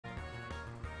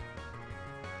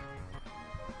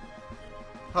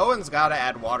Hoenn's gotta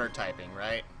add water typing,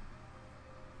 right?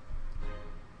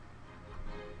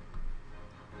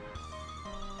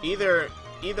 Either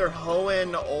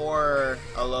Hoenn or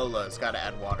Alola's gotta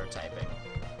add water typing.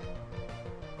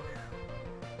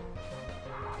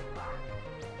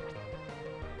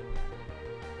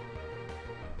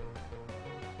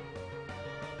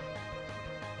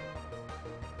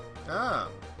 Ah.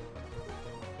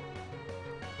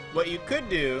 What you could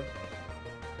do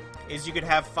is you could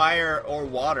have fire or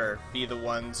water be the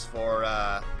ones for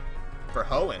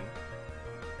Hoenn.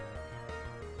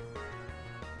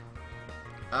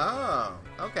 Oh,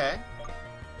 okay.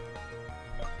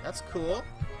 That's cool.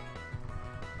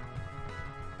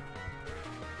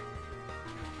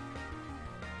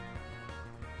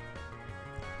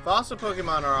 Fossil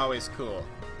Pokemon are always cool.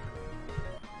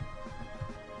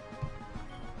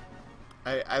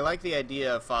 I like the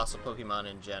idea of fossil Pokemon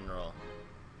in general.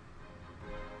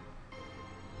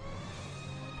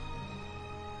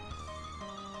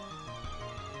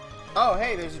 Oh,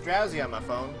 hey, there's a Drowsy on my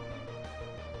phone.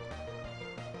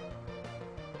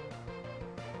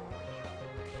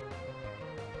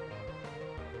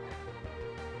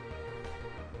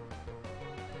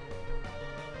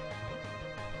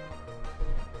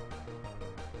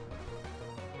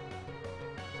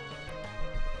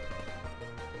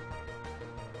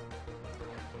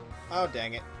 Oh,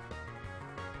 dang it.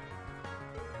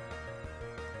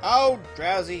 Oh,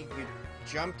 Drowsy, you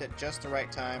jumped at just the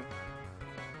right time.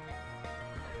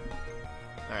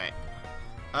 Alright.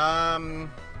 I'm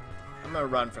gonna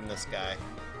run from this guy.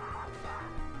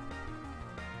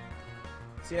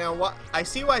 See, now, what? I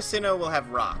see why Sinnoh will have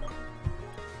Rock.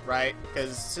 Right?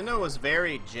 Because Sinnoh was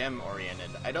very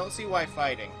gym-oriented. I don't see why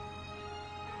fighting.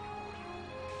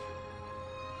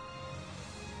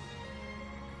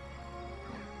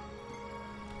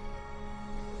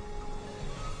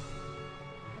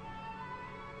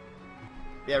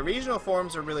 Yeah, regional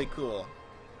forms are really cool.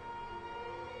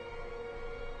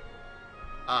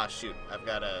 Ah, shoot. I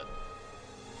gotta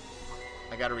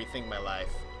rethink my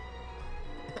life.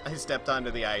 I stepped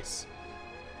onto the ice.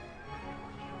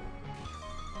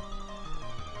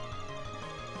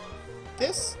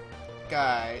 This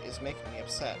guy is making me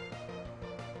upset.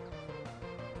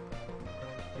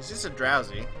 He's just a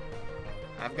Drowsy.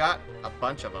 I've got a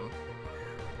bunch of them.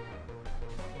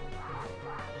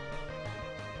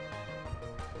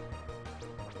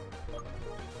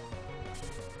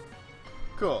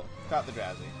 Cool. Caught the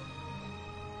Drowsy.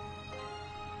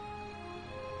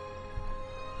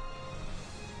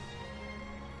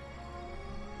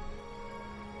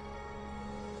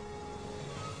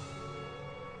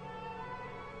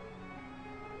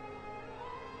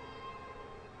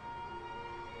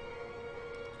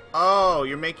 Oh,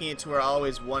 you're making it to where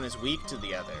always one is weak to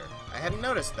the other. I hadn't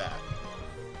noticed that.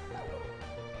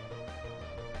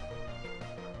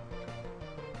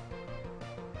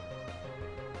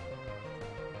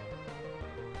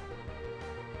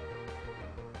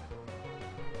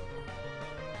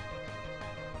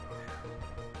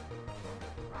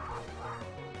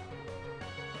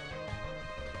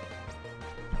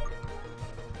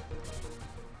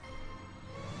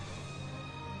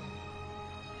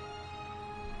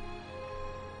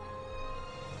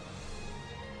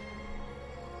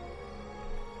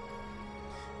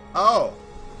 Oh,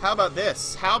 how about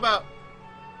this? How about...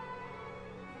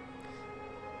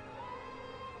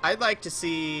 I'd like to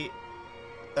see...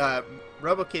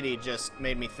 RoboKitty just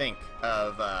made me think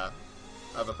of a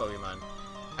Pokemon.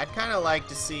 I'd kind of like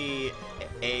to see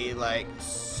a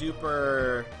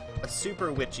super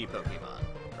witchy Pokemon,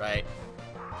 right?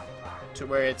 To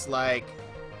where it's like...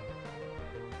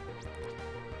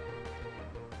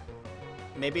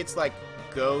 Maybe it's like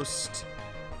Ghost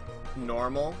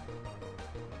normal,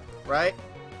 right?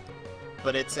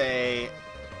 But it's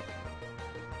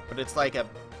like a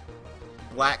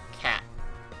black cat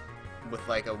with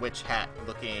like a witch hat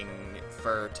looking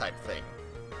fur type thing.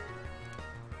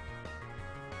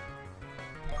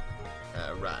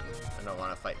 Run. I don't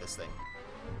want to fight this thing.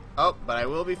 Oh, but I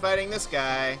will be fighting this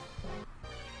guy.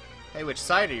 Hey, which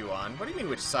side are you on? What do you mean,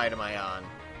 which side am I on?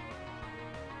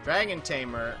 Dragon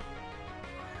Tamer.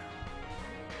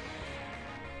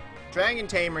 Dragon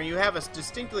Tamer, you have a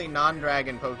distinctly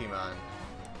non-dragon Pokemon.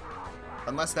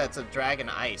 Unless that's a Dragon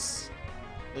Ice.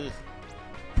 Ugh.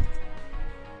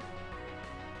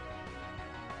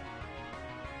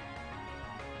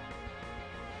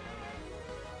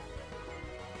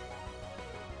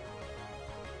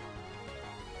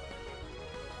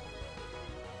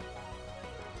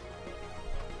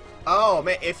 Oh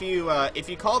man, if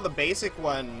you call the basic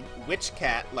one Witch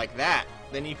Cat like that,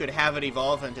 then you could have it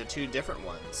evolve into two different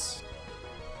ones.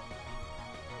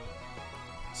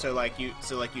 So like you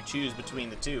choose between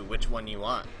the two, which one you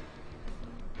want.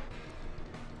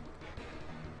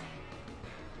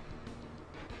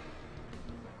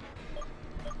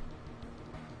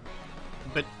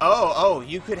 But oh,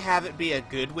 you could have it be a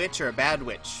good witch or a bad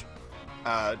witch,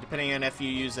 depending on if you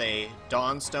use a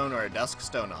dawn stone or a dusk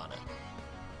stone on it.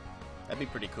 That'd be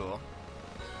pretty cool,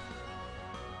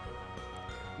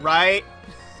 right?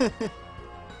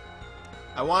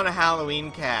 I want a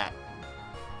Halloween cat.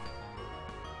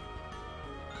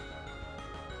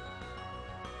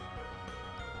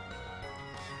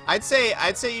 I'd say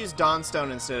use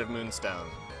Dawnstone instead of Moonstone.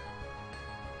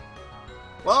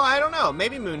 Well, I don't know.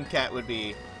 Maybe Mooncat would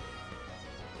be.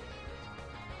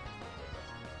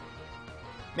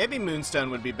 Maybe Moonstone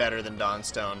would be better than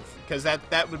Dawnstone, because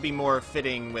that would be more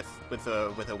fitting with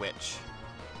a witch.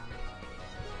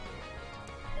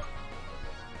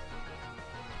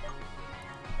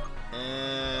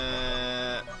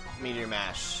 Meteor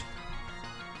Mash.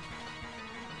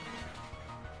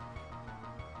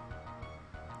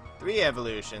 Three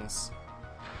evolutions.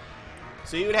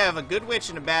 So you would have a good witch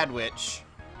and a bad witch.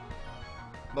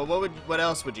 But what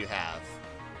else would you have?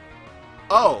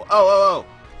 Oh.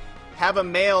 Have a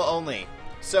male only.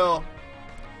 So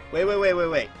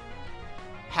wait.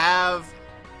 Have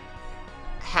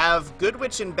good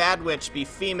witch and bad witch be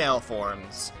female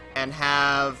forms, and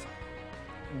have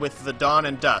with the dawn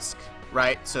and dusk,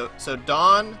 right? So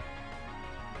dawn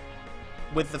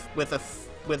with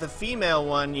a female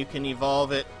one, you can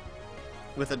evolve it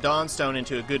with a Dawnstone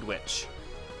into a good witch,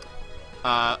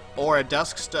 or a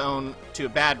Duskstone to a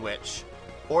bad witch,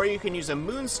 or you can use a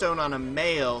Moonstone on a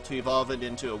male to evolve it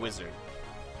into a wizard,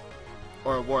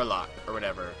 or a warlock, or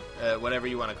whatever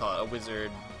you want to call it, a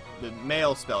wizard, the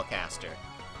male spellcaster.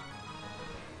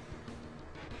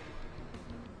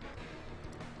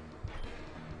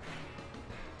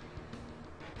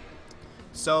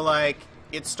 So like,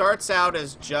 it starts out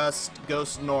as just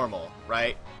Ghost Normal,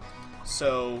 right?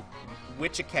 So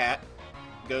Witch-a-Cat,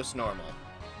 Ghost Normal.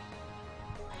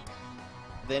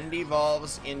 Then it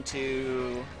evolves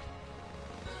into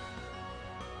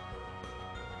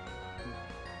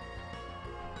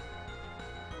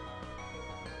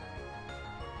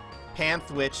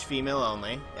Panth Witch, female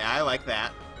only. Yeah, I like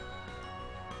that.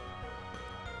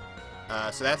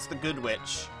 So that's the Good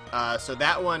Witch. So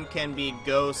that one can be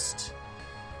Ghost.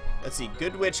 Let's see,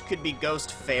 Good Witch could be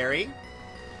Ghost Fairy.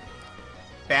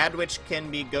 Bad Witch can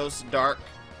be Ghost Dark.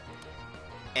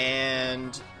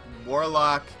 And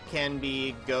Warlock can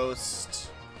be Ghost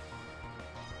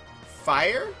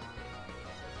Fire?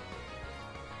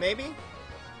 Maybe?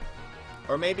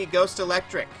 Or maybe Ghost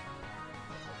Electric.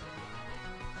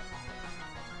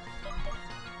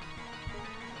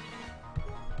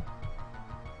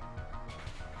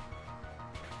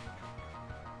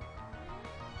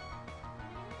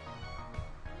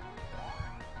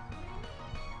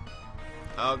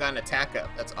 Oh, got an attack up.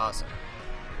 That's awesome.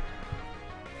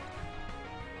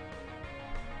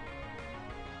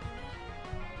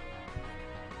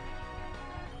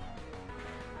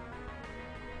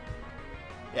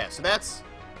 Yeah, so that's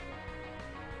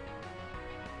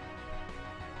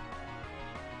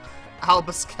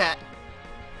Albus Cat.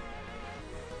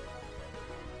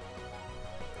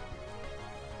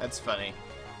 That's funny.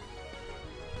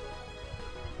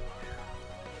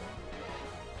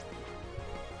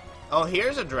 Oh,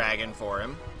 here's a dragon for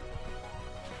him.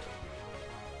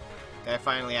 Guy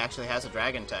finally actually has a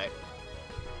dragon type.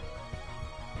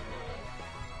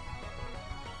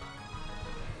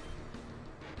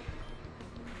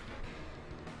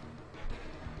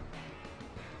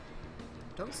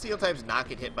 Don't steel types not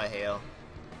get hit by hail?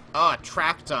 Oh,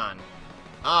 Tracton.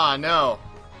 Ah, no.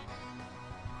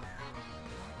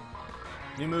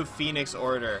 New move, Phoenix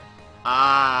Order.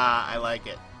 Ah, I like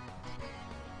it.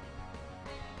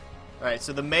 Alright,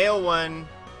 so the male one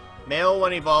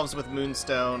evolves with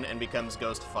Moonstone and becomes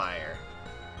Ghost Fire.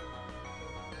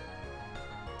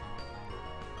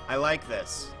 I like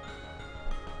this.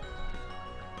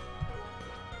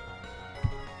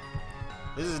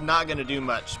 This is not going to do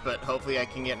much, but hopefully I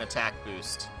can get an attack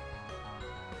boost.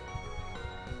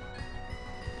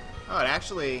 Oh, it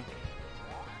actually...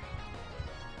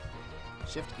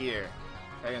 Shift gear.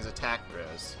 Dragon's attack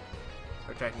grows.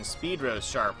 Or Dragon's speed rose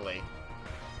sharply.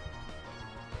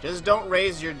 Just don't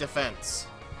raise your defense.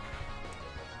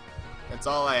 That's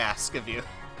all I ask of you.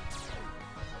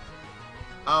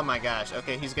 Oh my gosh.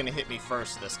 Okay, he's gonna hit me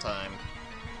first this time.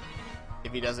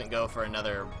 If he doesn't go for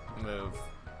another move.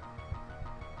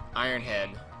 Iron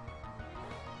Head.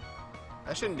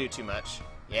 That shouldn't do too much.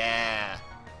 Yeah.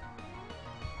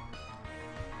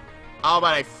 Oh,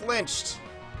 but I flinched.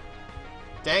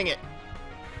 Dang it.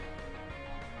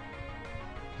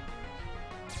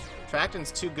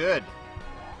 Tracton's too good.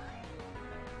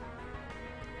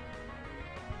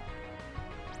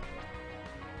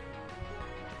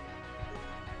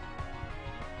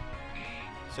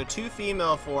 So 2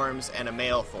 female forms and a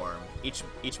male form, each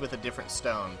with a different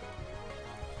stone.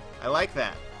 I like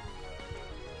that.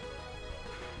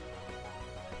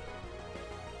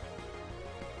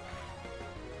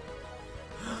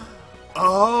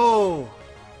 Oh!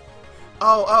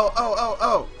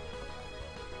 Oh!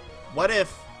 What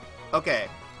if... Okay,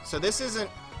 so this isn't...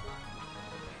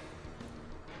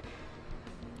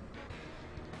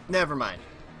 Never mind.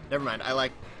 I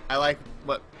like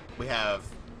what we have.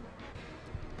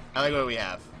 I like what we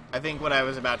have. I think what I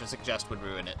was about to suggest would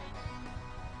ruin it.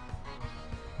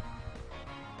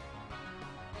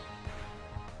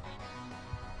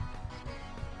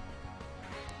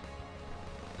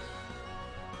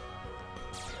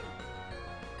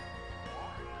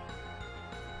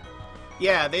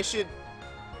 Yeah, they should...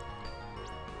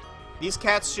 These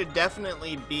cats should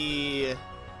definitely be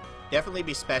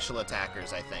special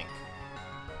attackers, I think.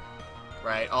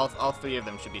 Right? All 3 of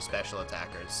them should be special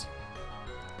attackers.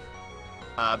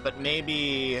 But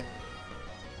maybe...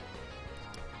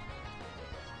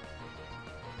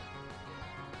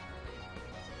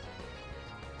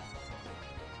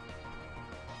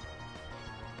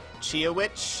 Chia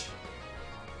Witch?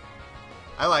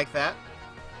 I like that.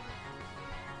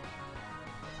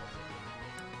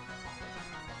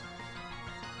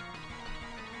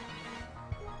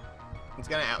 It's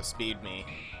gonna outspeed me.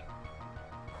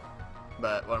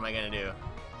 But what am I gonna do?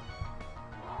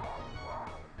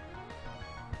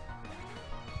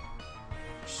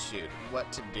 Shoot,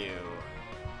 what to do?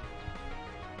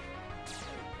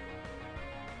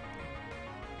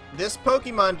 This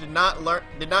Pokemon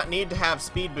did not need to have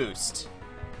Speed Boost.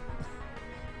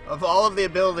 Of all of the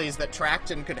abilities that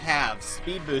Tracton could have,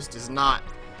 Speed Boost is not.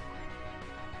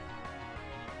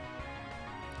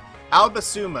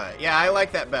 Albasuma. Yeah, I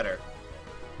like that better.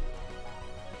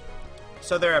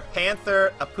 So they're a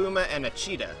panther, a puma, and a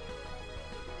cheetah.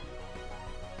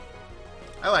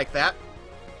 I like that.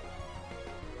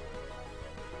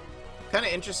 Kind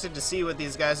of interested to see what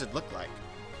these guys would look like.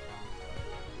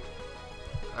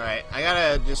 Alright, I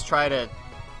gotta just try to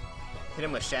hit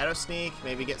him with Shadow Sneak,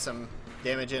 maybe get some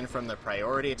damage in from the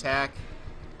priority attack.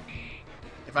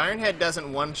 If Ironhead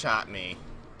doesn't one-shot me,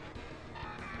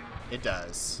 it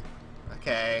does.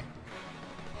 Okay.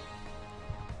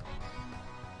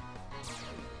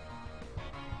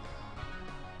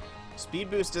 Speed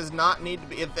Boost does not need to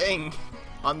be a thing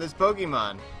on this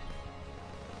Pokemon.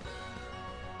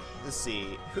 Let's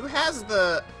see. Who has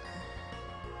the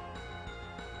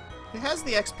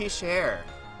XP share?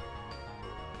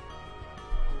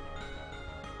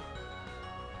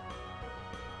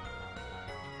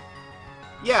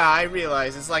 Yeah, I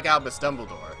realize it's like Albus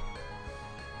Dumbledore.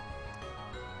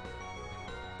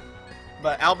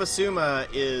 But Albasuma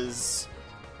is...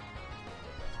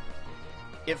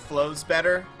 It flows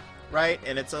better, right?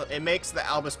 And it makes the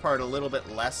Albus part a little bit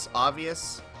less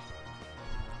obvious.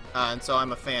 And so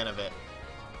I'm a fan of it.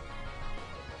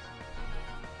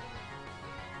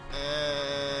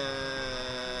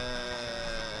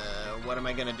 What am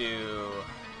I gonna do?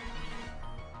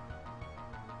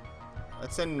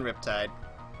 Let's send in Riptide.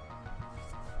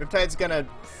 Riptide's gonna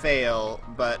fail,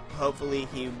 but hopefully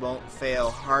he won't fail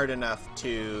hard enough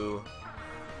to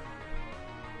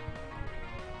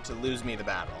lose me the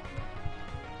battle.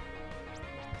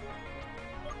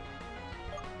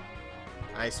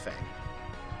 Ice Fang.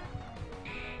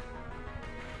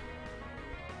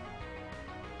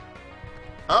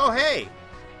 Oh, hey!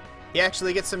 He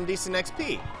actually gets some decent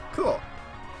XP. Cool.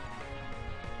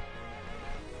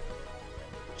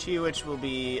 Chi-Witch will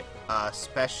be a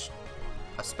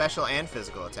special and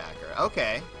physical attacker.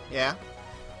 Okay, yeah.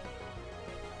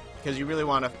 Because you really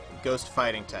want a ghost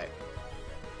fighting type.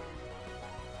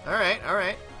 Alright,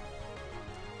 alright.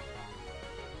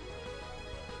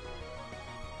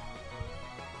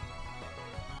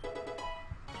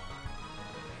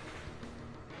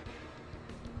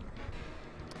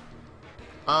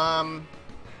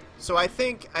 So I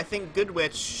think Good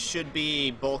Witch should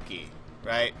be bulky,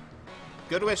 right?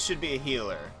 Good Witch should be a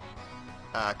healer.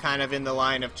 Kind of in the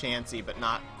line of Chansey, but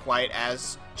not quite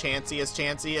as Chansey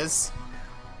is.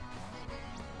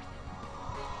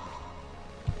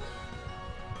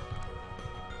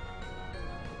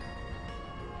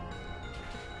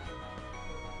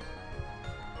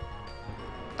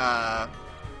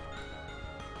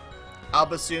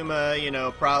 Albasuma, you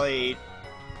know, probably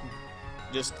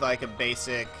just like a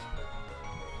basic,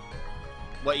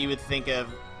 what you would think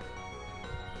of.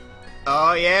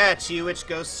 Oh yeah, Chi-Witch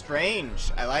goes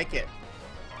strange. I like it.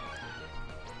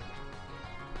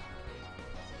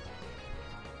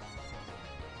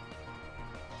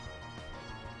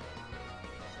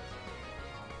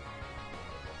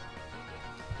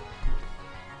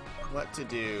 what to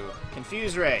do.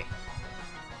 Confuse Ray.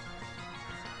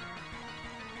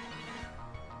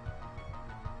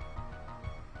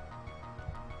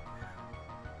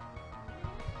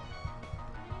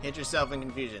 Hit yourself in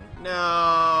confusion.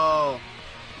 No!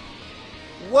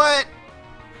 What?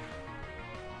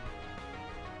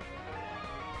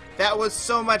 That was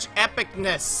so much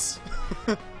epicness.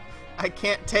 I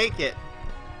can't take it.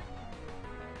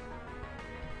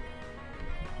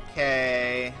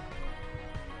 Okay.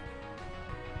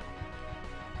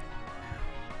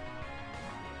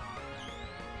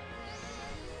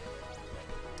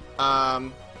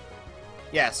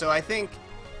 Yeah, so I think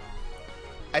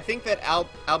that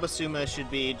Albasuma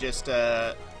should be just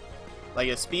like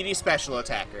a speedy special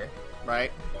attacker,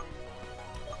 right?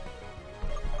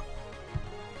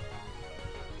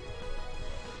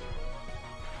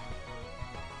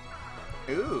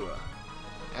 Ooh,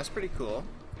 that's pretty cool.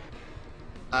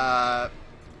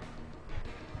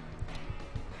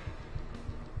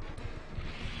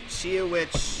 Chia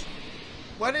Witch.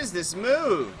 What is this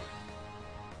move?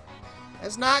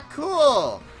 That's not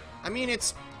cool. I mean,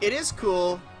 it is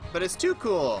cool, but it's too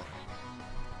cool.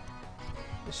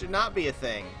 This should not be a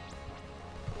thing.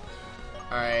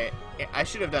 Alright, I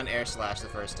should have done Air Slash the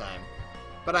first time.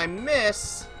 But I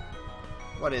miss...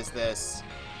 What is this?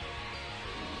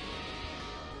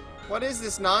 What is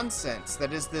this nonsense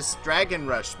that is this Dragon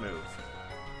Rush move?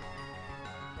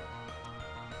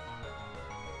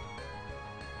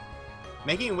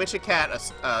 Making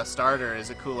Witch-A-Cat a starter is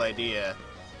a cool idea.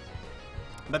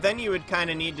 But then you would kind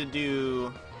of need to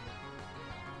do...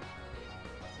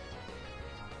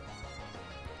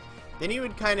 Then you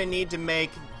would kind of need to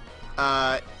make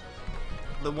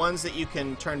the ones that you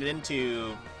can turn it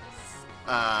into...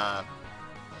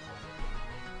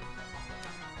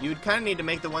 you would kind of need to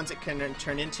make the ones that can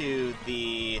turn into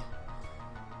the...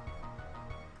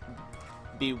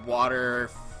 be water,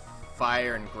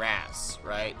 fire, and grass,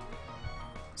 right?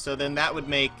 So then that would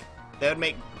make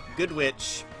Good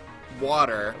Witch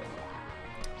water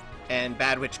and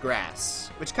Bad Witch grass,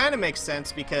 which kind of makes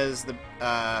sense because the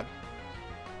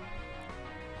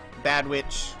Bad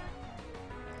Witch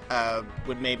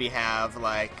would maybe have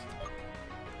like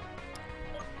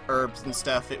herbs and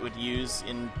stuff it would use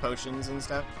in potions and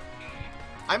stuff.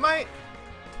 I might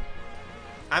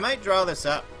draw this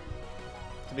up,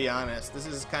 to be honest. This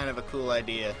is kind of a cool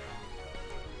idea.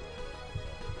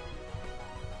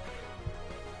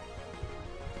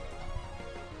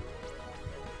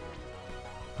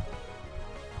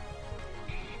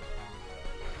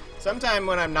 Sometime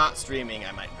when I'm not streaming,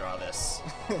 I might draw this.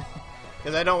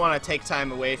 Because I don't want to take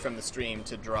time away from the stream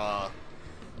to draw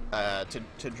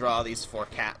to draw these 4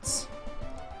 cats.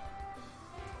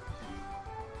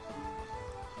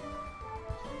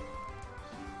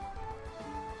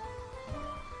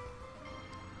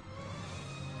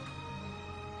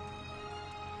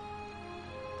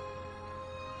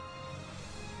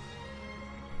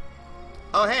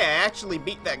 Oh hey, I actually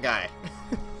beat that guy.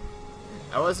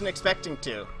 I wasn't expecting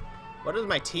to. What does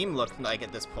my team look like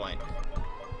at this point?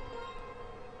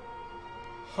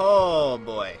 Oh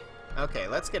boy. Okay,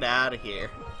 let's get out of here.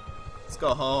 Let's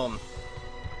go home.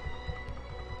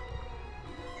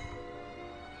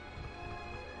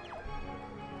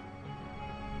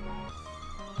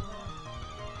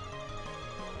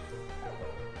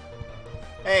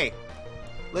 Hey,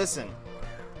 listen.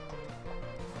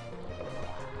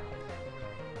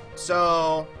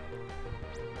 So,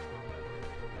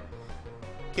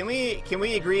 can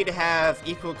we agree to have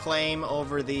equal claim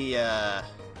over the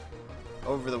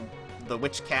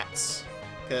witch cats?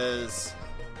 Because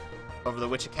over the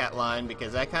Witch-A-Cat line,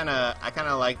 because I kind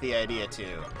of like the idea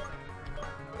too.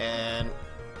 And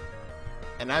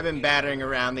I've been battering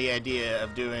around the idea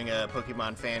of doing a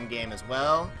Pokemon fan game as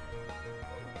well.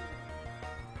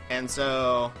 And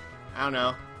so, I don't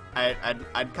know.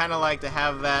 I'd kind of like to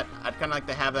have that. I'd kind of like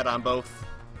to have that on both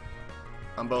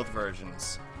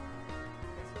versions.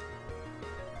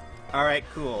 All right,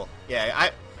 cool. Yeah,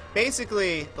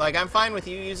 basically, like, I'm fine with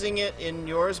you using it in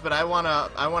yours, but I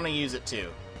wanna use it too.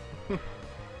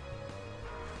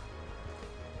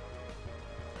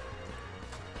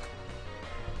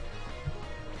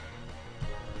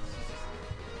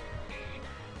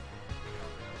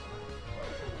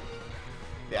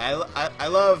 Yeah, I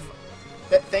love.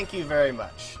 Thank you very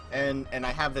much, and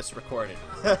I have this recorded,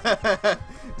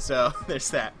 so there's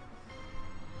that.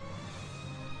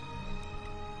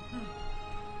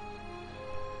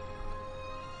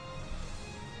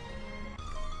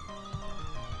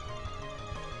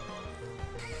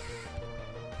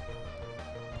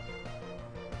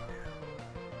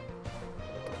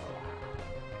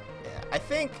 Yeah, I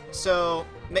think so.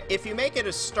 if you make it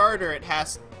a starter, it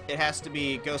has to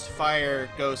be Ghost Fire,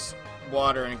 Ghost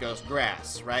Water, and Ghost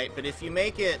Grass, right? But if you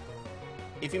make it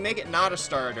not a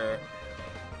starter,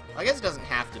 I guess it doesn't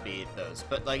have to be those,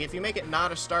 but like if you make it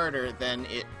not a starter, then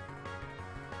it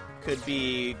could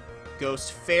be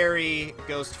Ghost Fairy,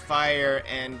 Ghost Fire,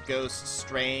 and Ghost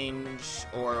Strange,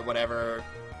 or whatever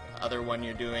other one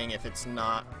you're doing if it's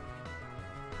not.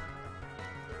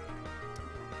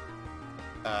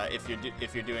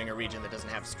 If you're doing a region that doesn't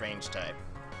have Strange type.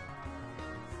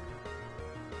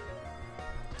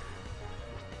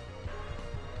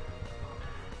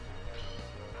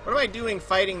 What am I doing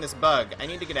fighting this bug? I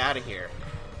need to get out of here.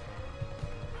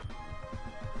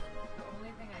 The only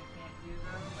thing I can't do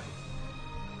though,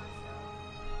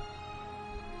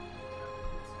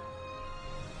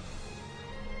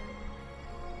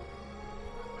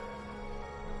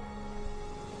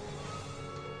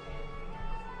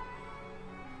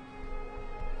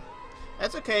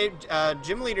 That's okay.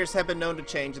 Gym leaders have been known to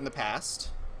change in the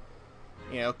past.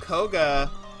 You know,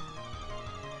 Koga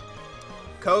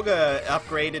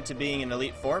upgraded to being an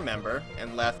Elite Four member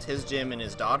and left his gym in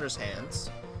his daughter's hands.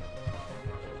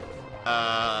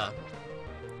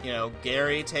 You know,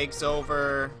 Gary takes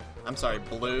over... I'm sorry,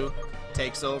 Blue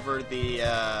takes over the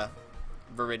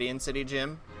Viridian City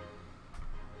gym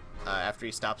after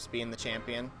he stops being the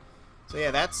champion. So yeah,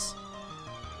 that's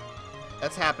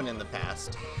happened in the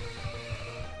past.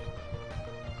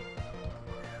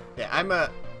 Yeah, I'm a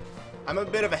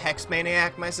bit of a hex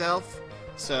maniac myself,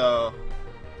 so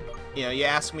you know, you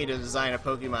ask me to design a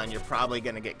Pokemon, you're probably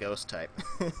gonna get Ghost type.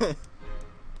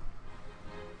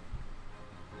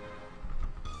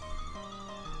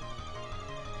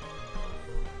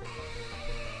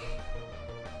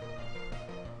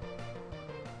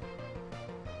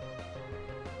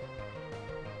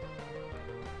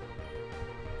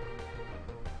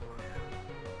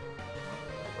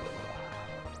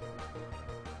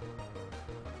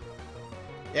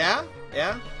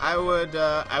 Yeah,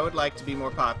 I would like to be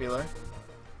more popular.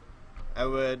 I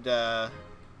would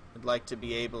like to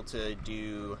be able to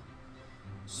do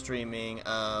streaming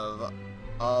of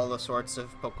all the sorts of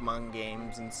Pokemon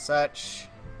games and such.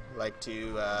 Like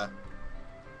to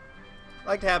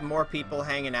have more people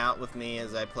hanging out with me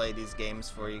as I play these games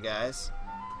for you guys.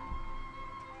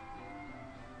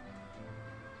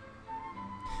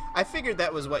 I figured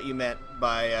that was what you meant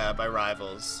by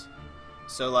rivals.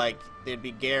 So, like, there'd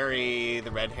be Gary,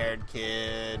 the red-haired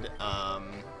kid,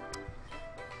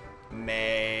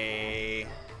 May...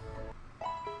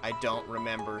 I don't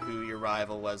remember who your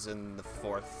rival was in the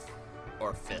 4th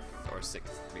or 5th or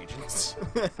 6th regions.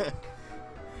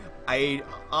 I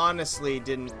honestly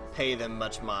didn't pay them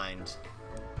much mind.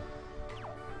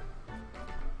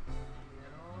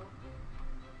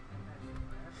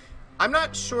 I'm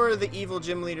not sure the evil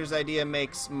gym leader's idea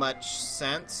makes much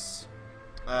sense.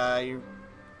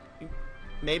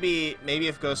 Maybe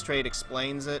if Ghost Trade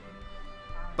explains it.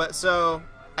 But so,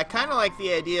 I kind of like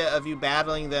the idea of you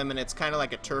battling them and it's kind of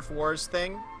like a Turf Wars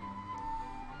thing.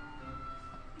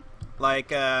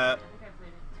 Like if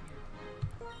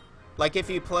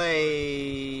you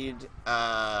played,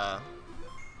 oh,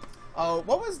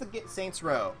 what was the Saints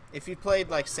Row? If you played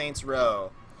like Saints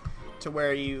Row, to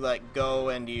where you like go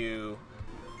and you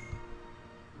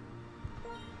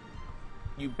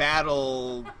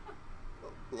battle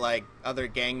like other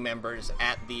gang members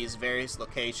at these various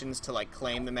locations to like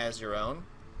claim them as your own.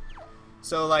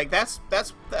 So like that's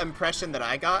the impression that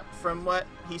I got from what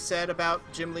he said about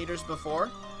gym leaders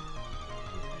before.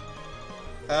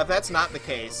 If that's not the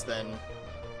case, then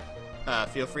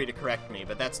feel free to correct me.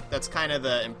 But that's kind of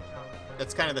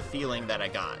the feeling that I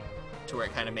got, to where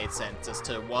it kind of made sense as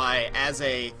to why, as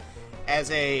a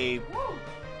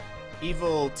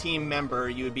evil team member,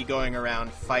 you would be going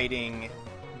around fighting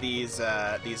these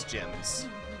gyms.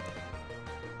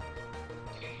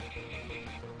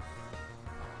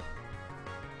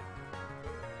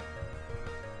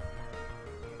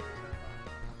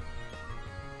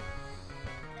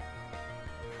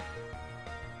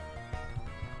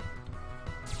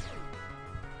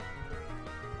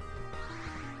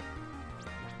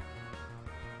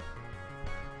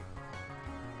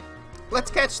 Let's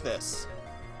catch this.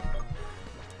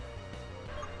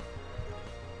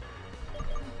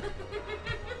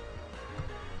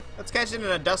 Let's catch it in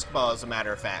a Dusk Ball, as a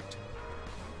matter of fact.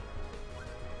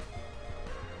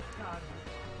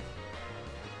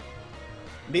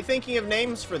 Be thinking of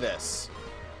names for this.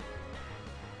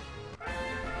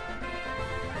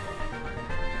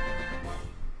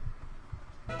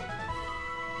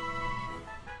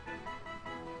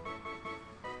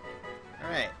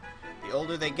 Alright. The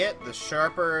older they get, the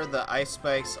sharper the ice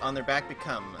spikes on their back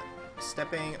become.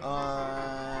 Stepping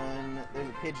on... There's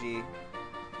a Pidgey.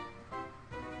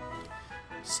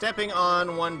 Stepping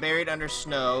on one buried under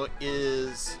snow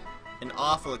is an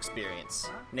awful experience.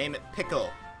 Name it Pickle.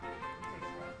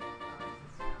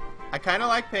 I kind of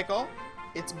like Pickle.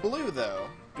 It's blue, though.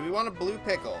 Do we want a blue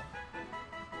Pickle?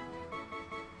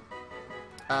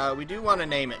 We do want to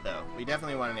name it, though. We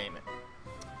definitely want to name it.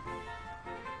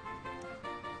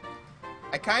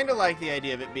 I kind of like the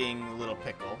idea of it being a little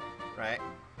pickle, right?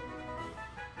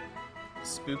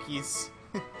 Spookies.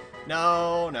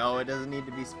 No, it doesn't need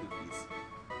to be spookies.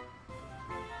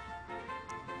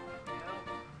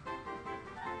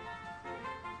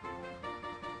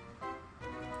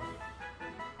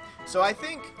 So I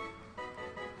think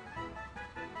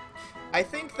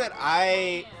that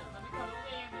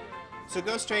So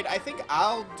go straight. I think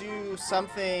I'll do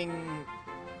something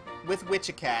with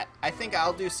Witch-A-Cat. I think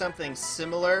I'll do something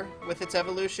similar with its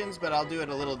evolutions, but I'll do it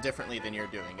a little differently than you're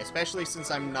doing. Especially since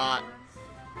I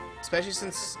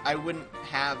wouldn't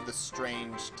have the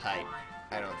strange type,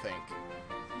 I don't think.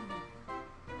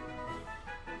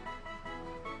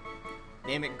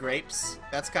 Name it Grapes?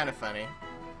 That's kind of funny.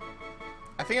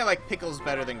 I think I like Pickles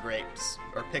better than Grapes.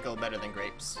 Or Pickle better than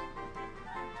Grapes.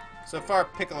 So far,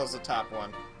 Pickle is the top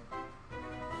one.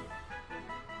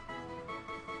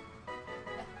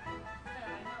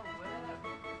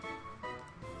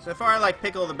 So far, I like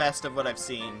Pickle the best of what I've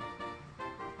seen.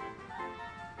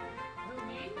 Who,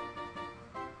 me?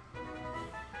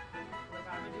 Look,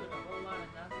 I've been doing a whole lot of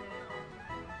nothing on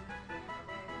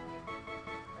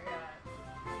okay? I got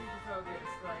super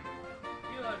focused, like,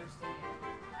 you'll understand.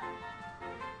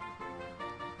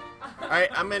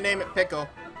 Alright, I'm gonna name it Pickle.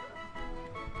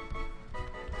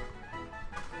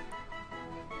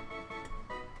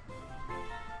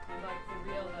 Like, for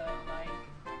real though, like,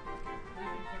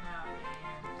 leaving him out and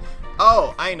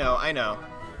Oh, I know. for a day and a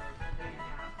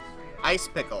half straight up. Ice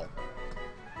Pickle.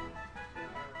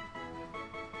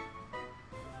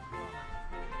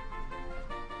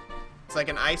 It's like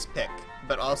an ice pick,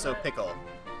 but also pickle.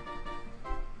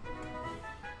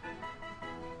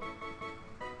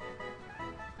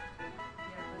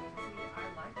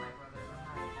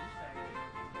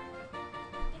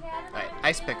 Alright,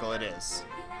 Ice Pickle it is.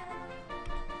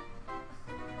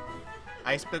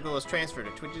 Ice Pickle was transferred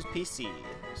to Twitch's PC,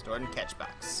 stored in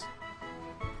Catchbox.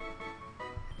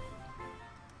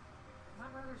 My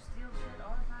brother steals shit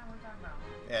all the time. What are you talking about?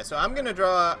 Yeah, so I'm gonna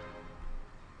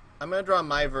draw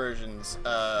my versions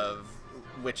of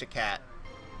Witch-A-Cat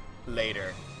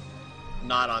later,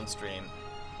 not on stream.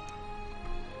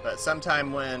 But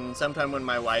sometime when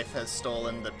my wife has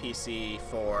stolen the PC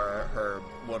for her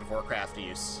World of Warcraft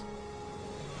use.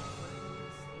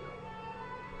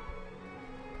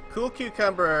 Cool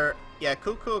Cucumber, yeah,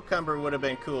 Cool Cucumber would have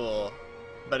been cool,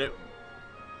 but it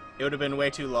would have been way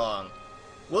too long.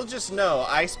 We'll just know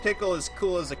Ice Pickle is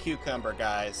cool as a cucumber,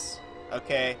 guys.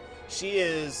 Okay? She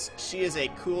is a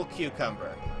cool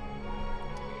cucumber.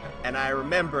 And I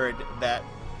remembered that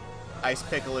Ice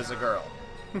Pickle is a girl.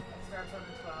 It starts on the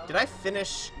 12. Did I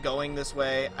finish going this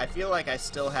way? I feel like I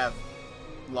still have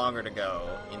longer to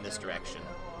go in this direction.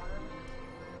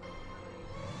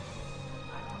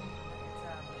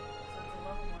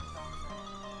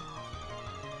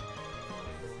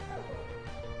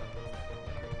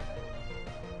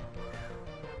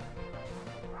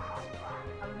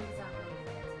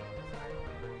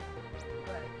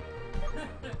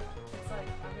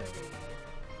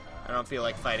 I don't feel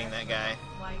like fighting that guy.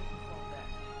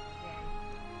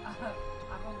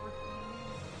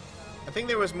 I think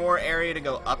there was more area to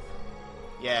go up.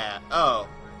 Yeah. Oh.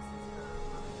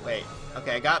 Wait.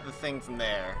 Okay, I got the thing from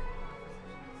there.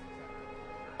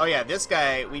 Oh yeah, this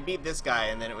guy, we beat this guy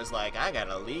and then it was like, I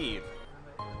gotta leave.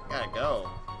 Gotta go.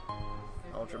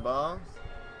 Ultra Ball.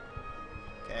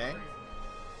 Okay.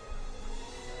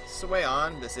 Is this the way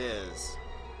on? This is.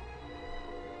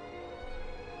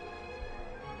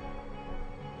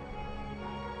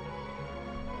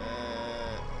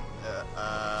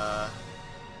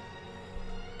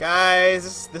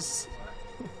 Guys, this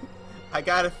I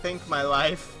gotta think my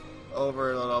life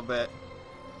over a little bit.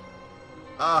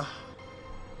 Well,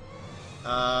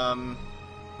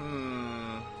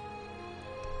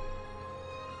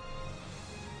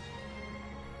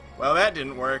 that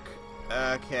didn't work.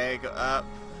 Okay, go up.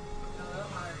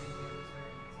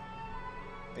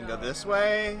 Then go this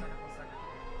way.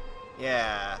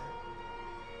 Yeah.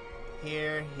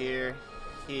 Here, here,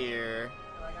 here,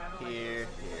 here, here,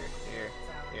 here,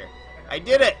 here. I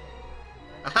did it!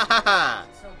 Ah,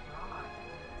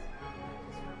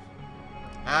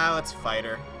 let's fight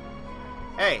her.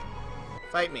 Hey,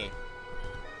 fight me.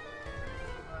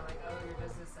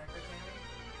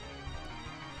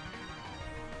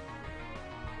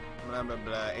 Blah, blah,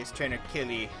 blah. Ace Trainer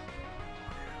Killy.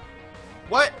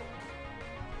 What?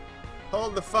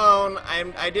 Hold the phone.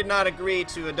 I did not agree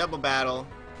to a double battle.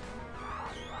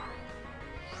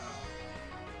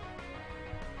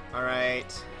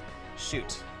 Alright.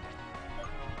 Shoot.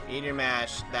 Meteor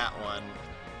Mash, that one.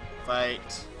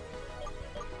 Fight.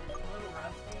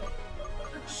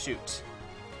 Shoot.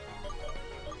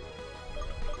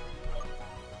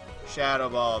 Shadow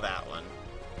Ball, that one.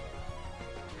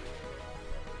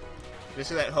 Just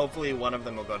so that hopefully one of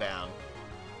them will go down.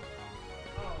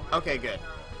 Okay, good.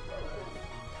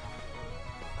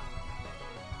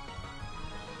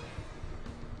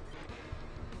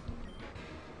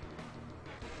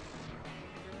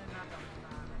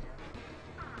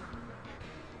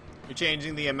 You're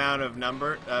changing the amount of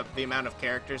the amount of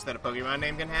characters that a Pokemon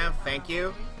name can have. Thank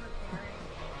you.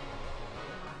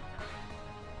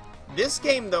 This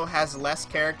game, though, has less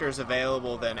characters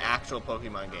available than actual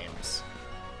Pokemon games.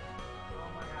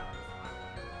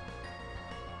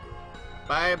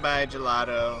 Bye-bye,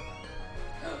 Gelato.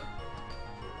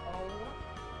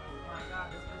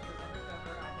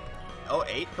 Oh,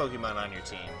 8 Pokemon on your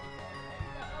team.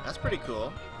 That's pretty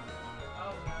cool.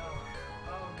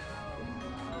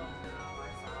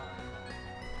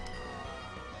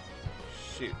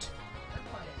 Shoot.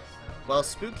 Well,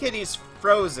 Spook Kitty's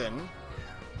frozen.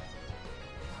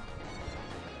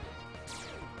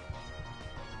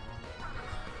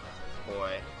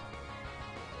 Boy.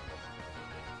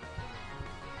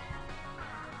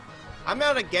 I'm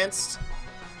not against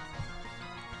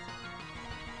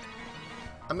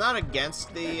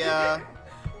the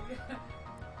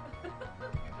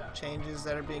changes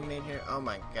that are being made here. Oh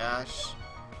my gosh.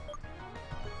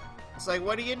 It's like,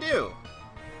 what do you do?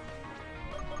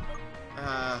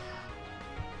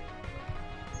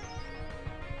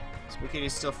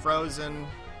 Spooky's still frozen.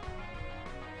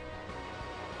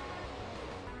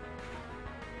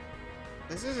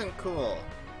 This isn't cool.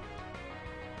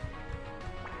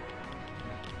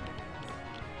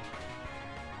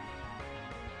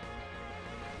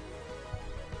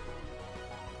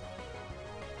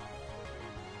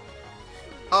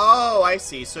 Oh, I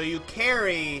see. So you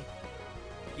carry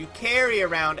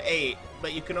around 8,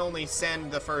 but you can only send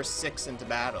the first 6 into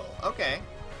battle. Okay.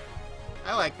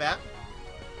 I like that.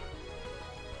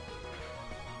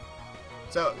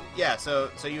 So, yeah, so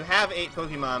you have 8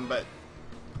 Pokemon, but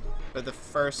the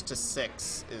first to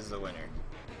 6 is the winner.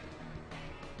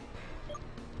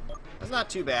 That's not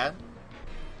too bad.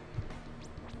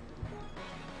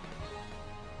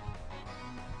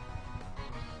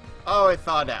 Oh, it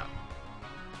thawed out.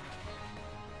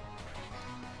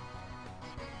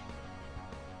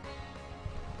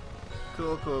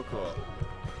 Cool, cool, cool.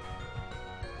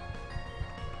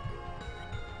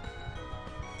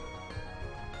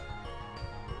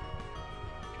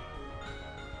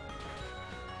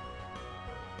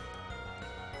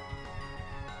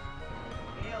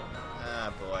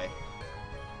 Ah, boy.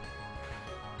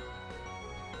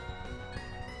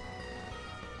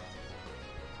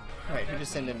 Alright, who to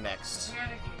send in next?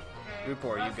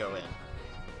 Rupor, you go in.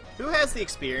 Who has the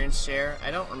experience share?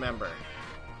 I don't remember.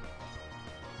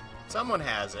 Someone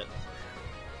has it.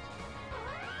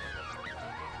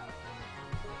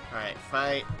 Alright,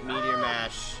 fight, Meteor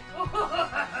Mash,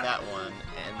 that one,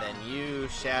 and then you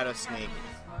Shadow Sneak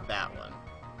that one.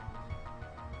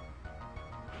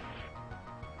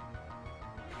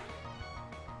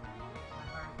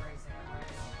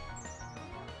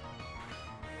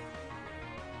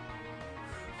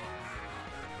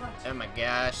 Oh my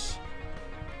gosh.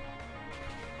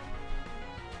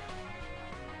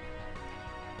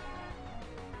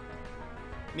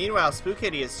 Meanwhile, Spook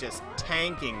Kitty is just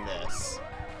tanking this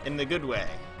in the good way.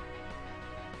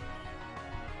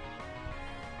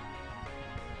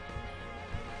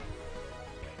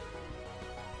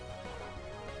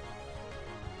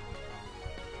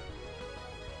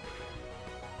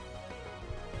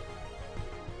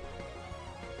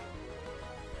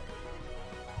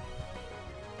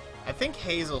 I think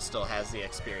Hazel still has the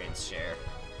experience share.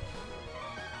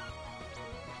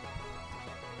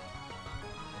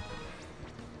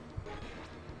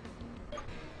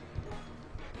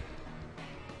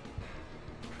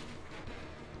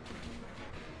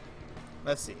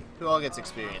 Let's see, who all gets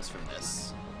experience from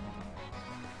this?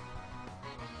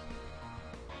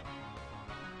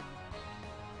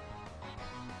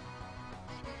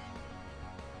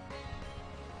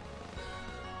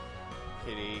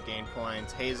 Kitty gain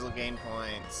points, Hazel gain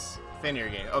points, Fenrir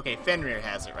gain. Okay, Fenrir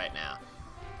has it right now.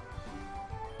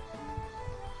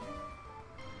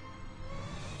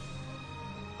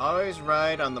 Always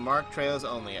ride on the marked trails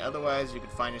only, otherwise you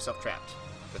could find yourself trapped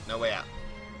with no way out.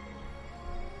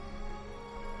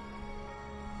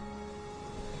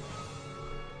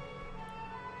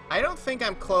 I don't think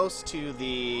I'm close to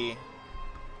the...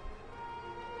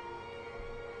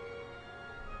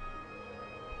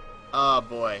 Oh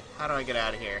boy, how do I get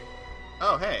out of here?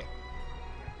 Oh, hey.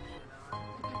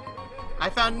 I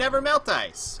found Never Melt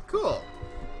Ice. Cool.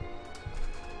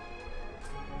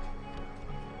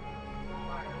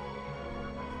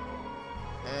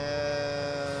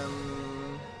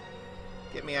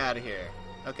 Get me out of here.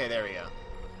 Okay, there we go.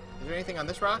 Is there anything on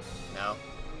this rock? No.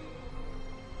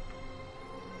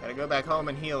 Gotta go back home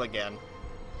and heal again.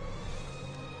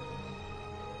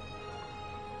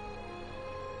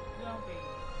 Don't be.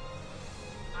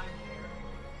 I'm here.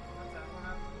 What's up? What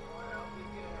happened? I'll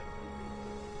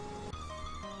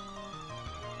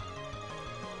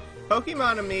be good.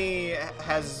 Pokemon to me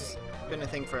has been a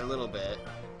thing for a little bit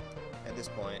at this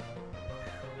point.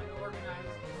 Unorganized.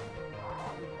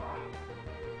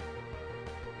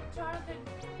 Jonathan,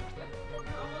 you're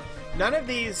almost None of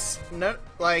these,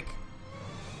 like,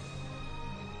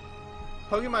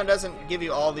 Pokemon doesn't give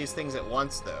you all these things at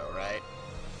once, though, right?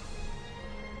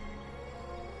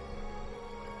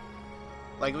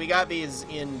 Like, we got these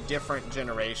in different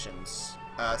generations.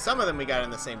 Some of them we got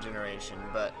in the same generation,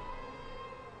 but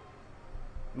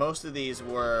most of these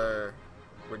were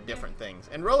different things.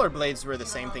 And rollerblades were the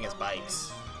same thing as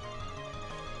bikes.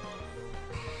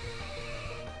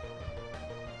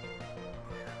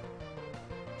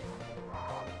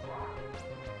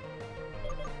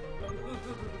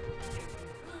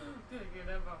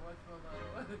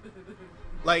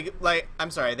 Like,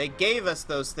 I'm sorry, they gave us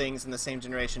those things in the same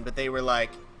generation, but they were,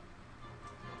 like,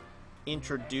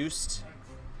 introduced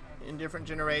in different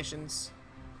generations,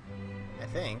 I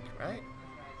think, right?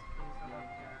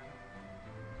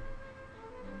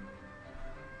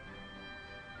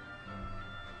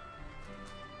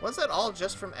 Was that all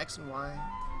just from X and Y?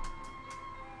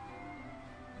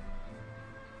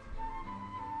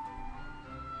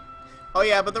 Oh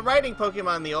yeah, but the riding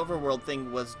Pokemon in the overworld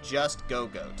thing was just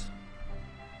Go-Goat.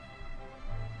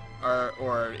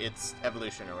 Or its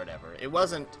evolution or whatever. It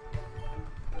wasn't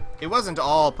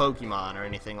all Pokemon or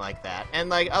anything like that. And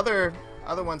like other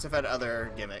ones have had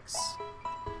other gimmicks.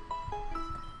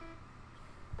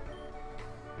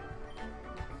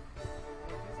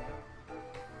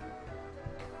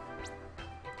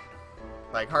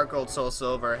 Like Heart Gold Soul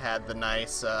Silver had the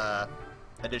nice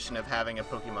addition of having a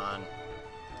Pokemon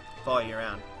follow you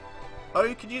around. Oh,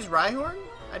 you could use Rhyhorn?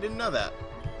 I didn't know that.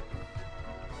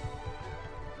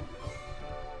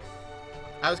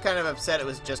 I was kind of upset it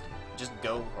was just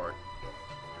Go-Hort.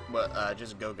 Well,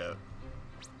 just Go-Goat.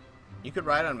 You could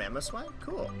ride on Mamoswine?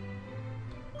 Cool.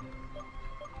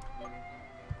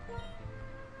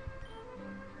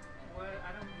 What?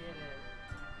 I don't get it.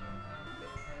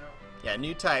 Yeah,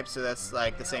 new type, so that's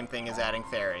like the same thing as adding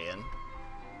Therian.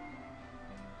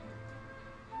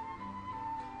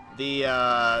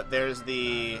 There's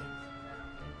the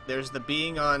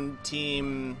being on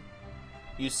Team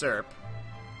Usurp.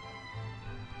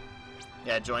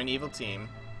 Yeah, join evil team.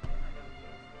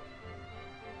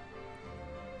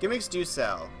 Gimmicks do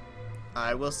sell.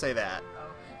 I will say that.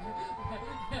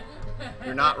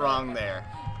 You're not wrong there.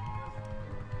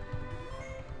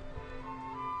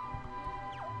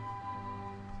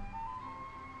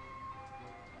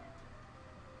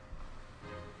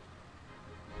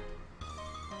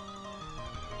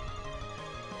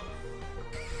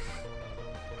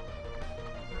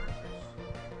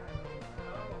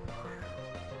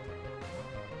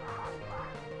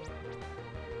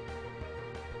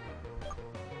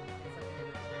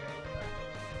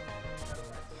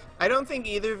 I don't think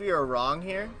either of you are wrong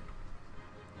here.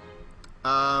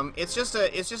 It's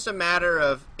just a matter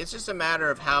of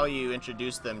how you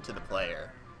introduce them to the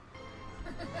player.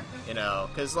 You know,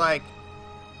 because like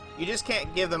you just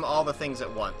can't give them all the things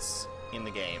at once in the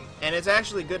game, and it's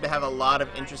actually good to have a lot of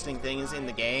interesting things in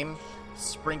the game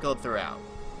sprinkled throughout.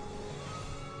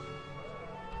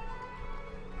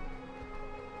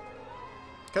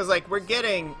 Because like we're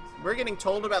getting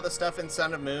told about the stuff in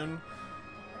Sun and Moon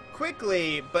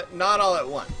quickly, but not all at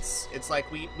once. It's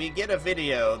like we get a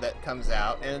video that comes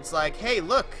out, and it's like, hey,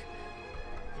 look,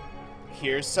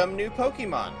 here's some new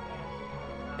Pokemon.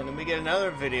 And then we get another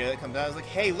video that comes out, it's like,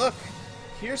 hey, look,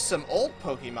 here's some old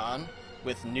Pokemon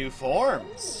with new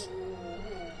forms.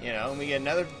 You know, and we get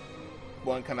another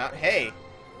one come out, hey,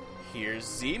 here's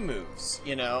Z moves,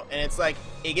 you know, and it's like,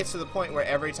 it gets to the point where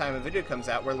every time a video comes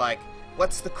out, we're like,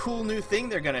 what's the cool new thing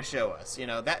they're gonna show us? You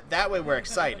know, that way we're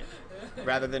excited,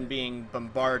 rather than being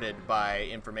bombarded by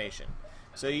information.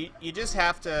 So you just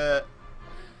have to,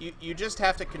 you just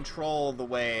have to control the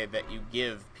way that you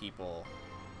give people.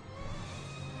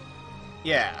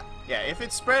 Yeah, if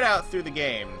it's spread out through the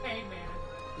game, Hey,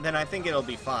 man. then I think it'll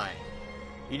be fine.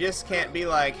 You just can't be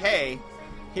like, hey,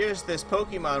 here's this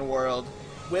Pokemon world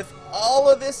with all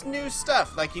of this new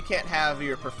stuff. Like, you can't have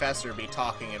your professor be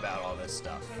talking about all this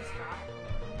stuff.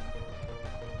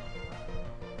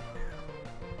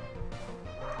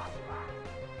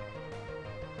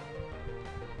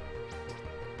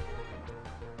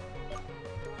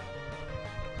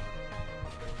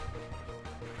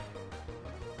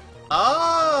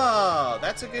 Oh,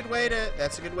 that's a good way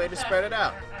to spread it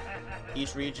out.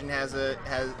 Each region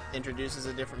introduces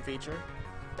a different feature.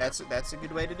 That's a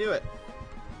good way to do it.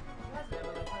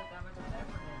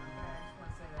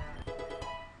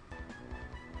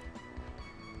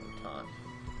 Taunt.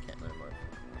 Can't learn more.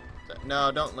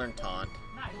 No, don't learn taunt.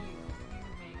 Not you.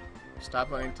 You make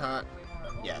Stop learning taunt. way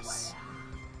more. Yes.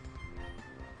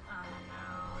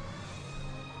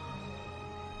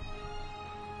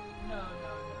 No. You guys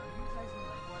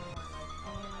are like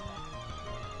one more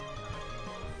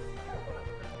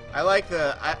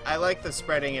I like the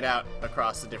spreading it out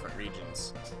across the different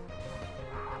regions.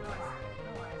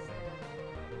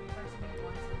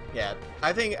 Yeah,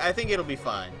 I think it'll be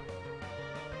fine.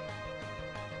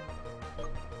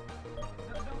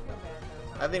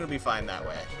 I think it'll be fine that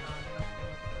way.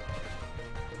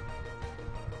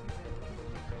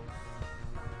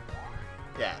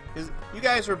 Yeah, because you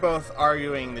guys were both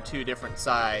arguing the two different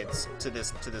sides to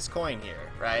this coin here,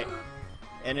 right?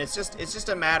 And it's just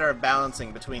a matter of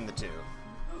balancing between the two.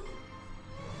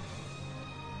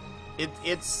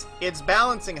 It's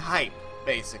balancing hype,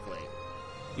 basically.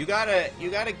 You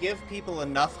gotta give people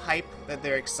enough hype that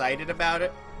they're excited about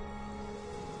it,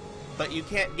 but you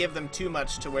can't give them too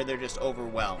much to where they're just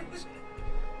overwhelmed.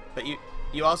 But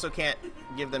you also can't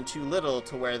give them too little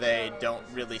to where they don't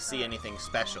really see anything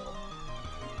special.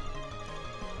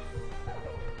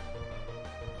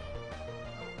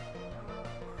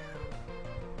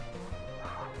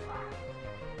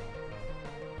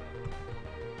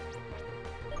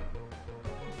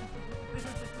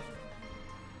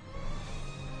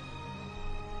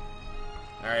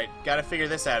 Alright, gotta figure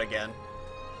this out again.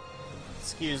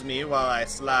 Excuse me while I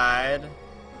slide.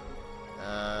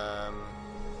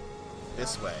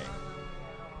 This way.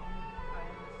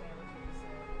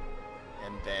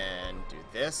 And then do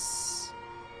this.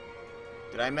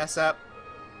 Did I mess up?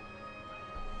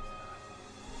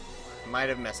 Might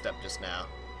have messed up just now.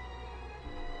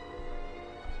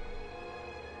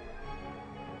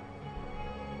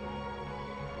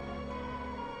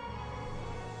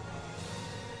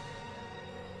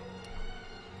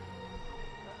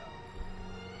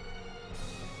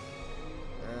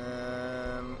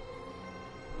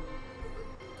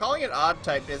 Calling it odd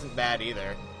type isn't bad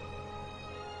either.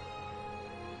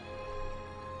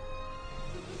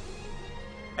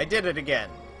 I did it again.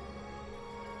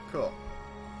 Cool.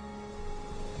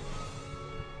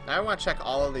 Now I want to check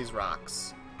all of these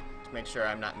rocks to make sure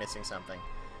I'm not missing something.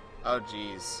 Oh,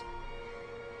 geez.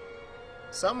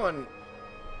 Someone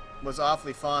was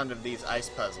awfully fond of these ice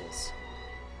puzzles.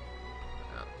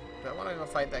 Oh, do I want to go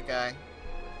fight that guy?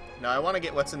 No, I want to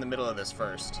get what's in the middle of this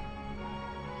first.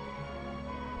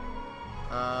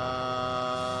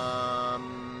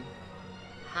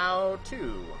 How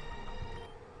do?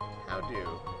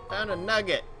 Found a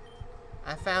nugget.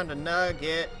 I found a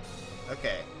nugget.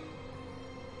 Okay.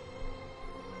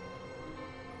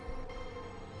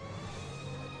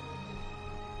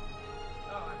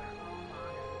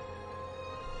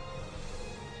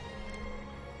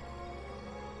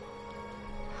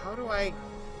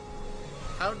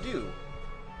 How do?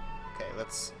 Okay,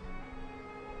 let's...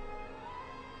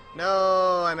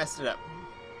 No, I messed it up.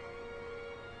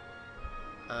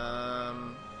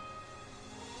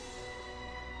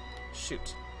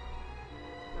 Shoot.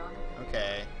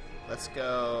 Okay, let's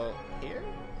go here.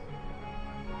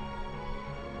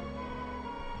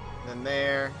 Then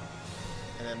there.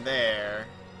 And then there.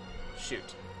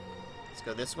 Shoot. Let's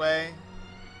go this way.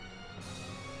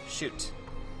 Shoot.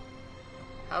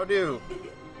 How do?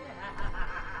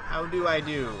 How do I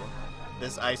do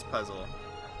this ice puzzle?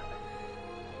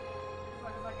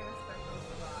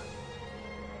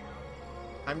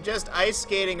 I'm just ice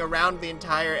skating around the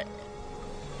entire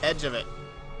edge of it.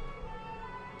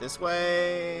 This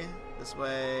way, this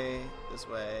way, this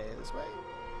way, this way.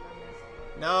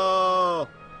 No!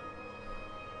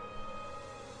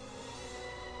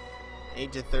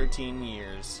 8 to 13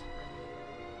 years.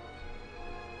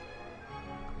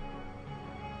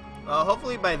 Well,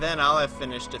 hopefully by then I'll have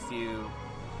finished a few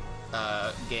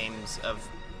games of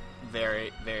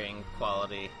varying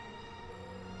quality.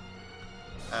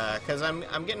 Because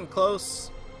I'm getting close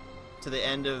to the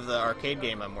end of the arcade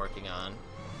game I'm working on,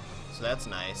 so that's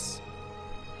nice.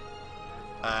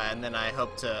 and then I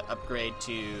hope to upgrade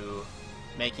to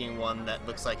making one that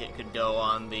looks like it could go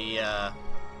on the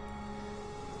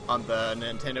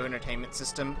Nintendo Entertainment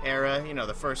System era. You know,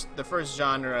 the first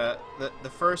genre, the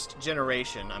first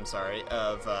generation. I'm sorry,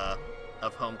 of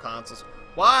home consoles.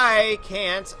 Why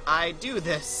can't I do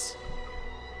this?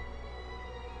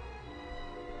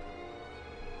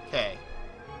 Okay,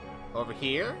 over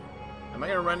here. Am I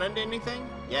gonna run into anything?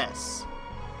 Yes.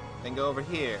 Then go over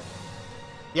here.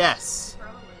 Yes.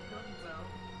 Probably couldn't, so.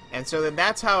 And so then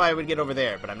that's how I would get over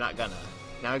there, but I'm not gonna.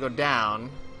 Now I go down,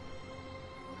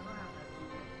 I don't have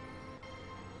that.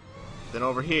 then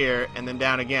over here, and then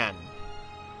down again.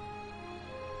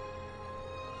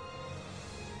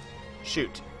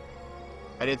 Shoot.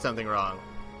 I did something wrong.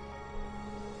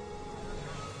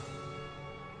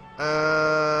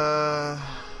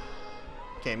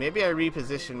 Okay, maybe I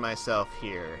reposition myself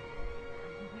here.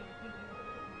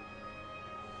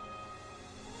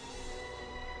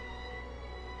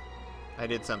 I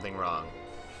did something wrong.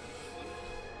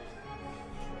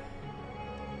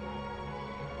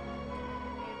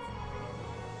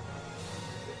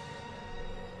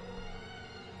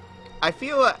 I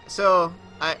feel so.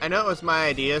 I know it was my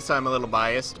idea, so I'm a little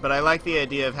biased, but I like the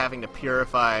idea of having to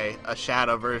purify a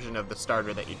shadow version of the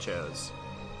starter that you chose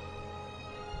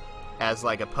as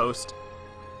like a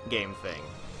post-game thing.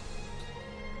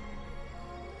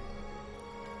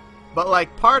 But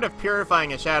like part of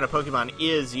purifying a shadow Pokemon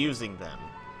is using them,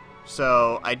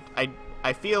 so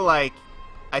I feel like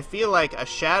a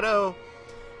shadow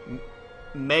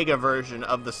mega version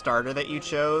of the starter that you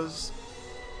chose.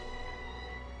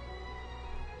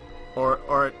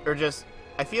 Or just,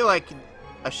 I feel like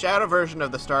a shadow version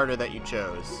of the starter that you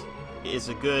chose is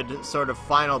a good sort of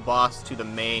final boss to the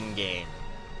main game.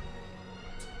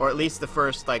 Or at least the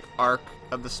first, like, arc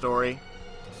of the story.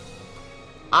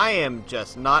 I am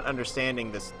just not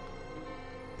understanding this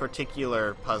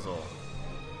particular puzzle.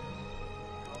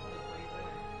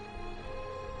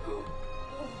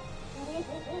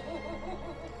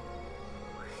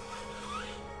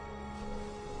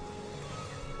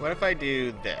 What if I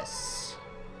do this?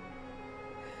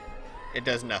 It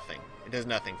does nothing. It does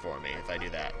nothing for me if I do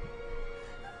that.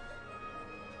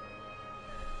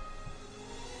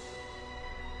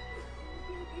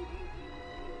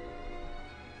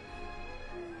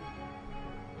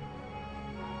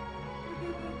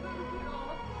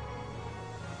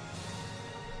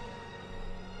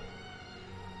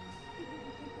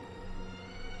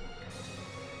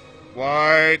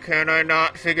 Why can I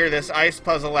not figure this ice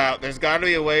puzzle out? There's got to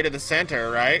be a way to the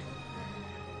center, right?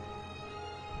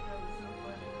 That was so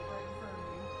funny, right in front of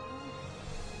me.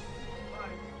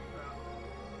 Right, bro.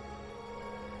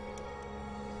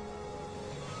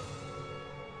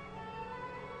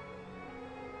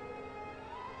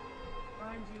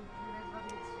 Behind you, your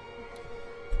buddies.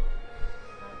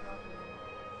 Not dropping them.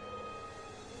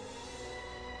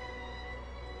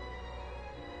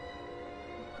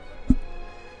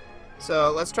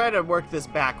 So let's try to work this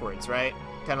backwards, right?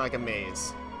 Kind of like a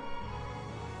maze.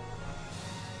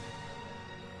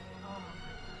 Oh my gosh.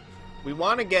 We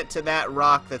want to get to that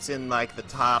rock that's in like the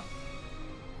top.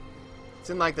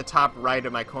 It's in like the top right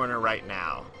of my corner right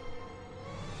now.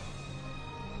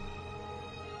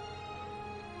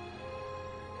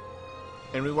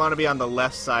 And we want to be on the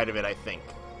left side of it, I think.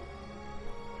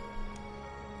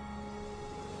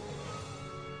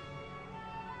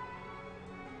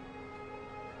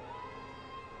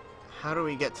 How do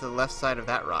we get to the left side of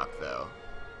that rock, though?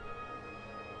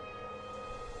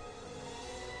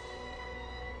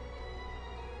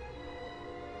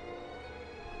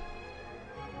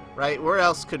 Right? Where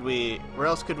else could we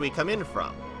come in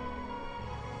from?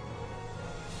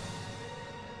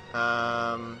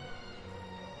 I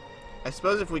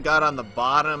suppose if we got on the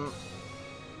bottom.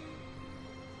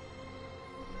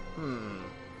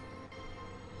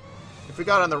 If we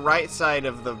got on the right side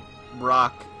of the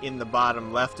rock in the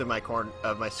bottom left of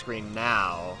my screen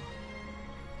now,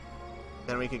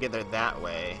 then we could get there that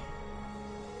way.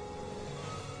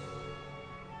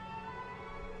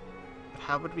 But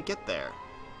how would we get there?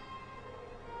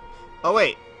 Oh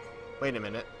wait a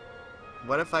minute.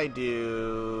 What if I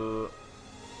do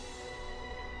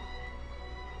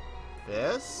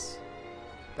this?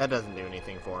 That doesn't do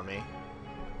anything for me.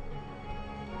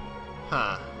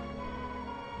 Huh.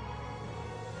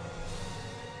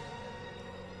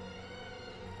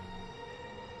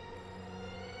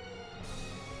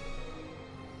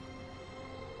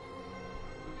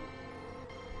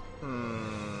 You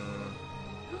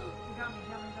got me.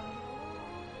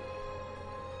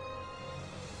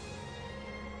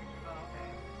 Oh,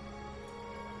 okay.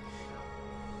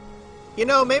 You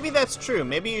know, maybe that's true.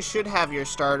 Maybe you should have your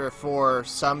starter for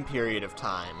some period of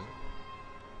time.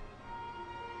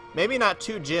 Maybe not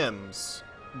 2 gyms,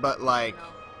 but like,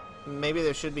 maybe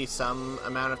there should be some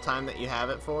amount of time that you have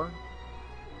it for.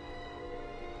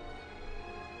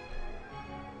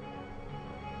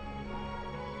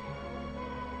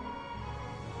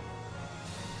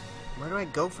 Where do I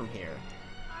go from here?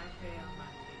 I failed my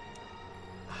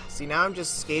feet. See, now I'm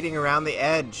just skating around the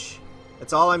edge.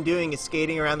 That's all I'm doing is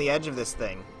skating around the edge of this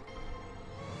thing.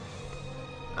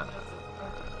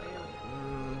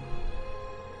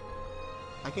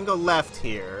 I can go left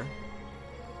here,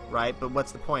 right? But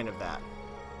what's the point of that?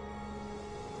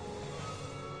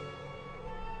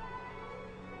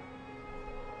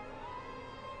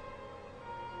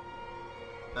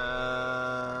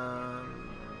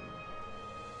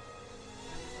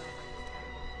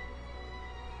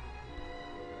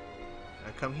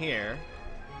 I come here,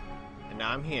 and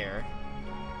now I'm here.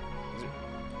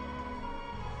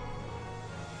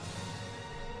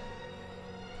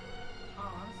 Oh,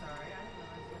 I'm sorry. I didn't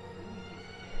realize you had to bring me a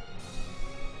piece of cake.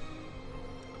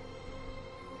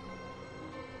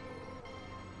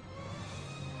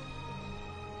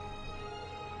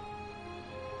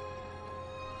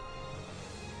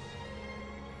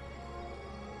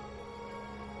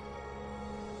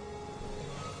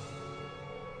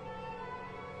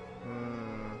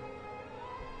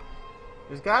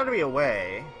 There's got to be a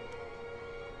way.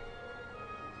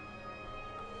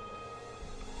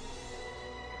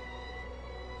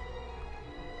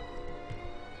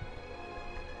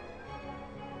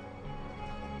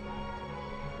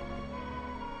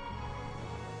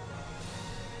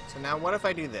 So now what if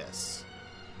I do this?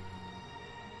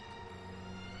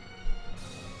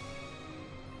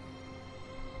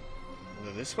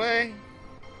 Go this way?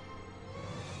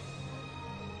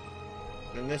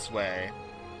 Then this way.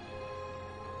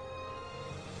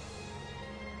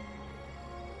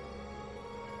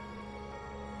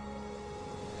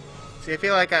 See, I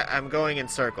feel like I'm going in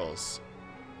circles.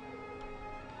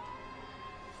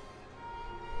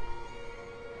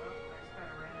 Well, I just kind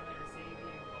of ran in there to save you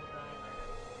and pulled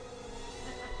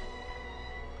that.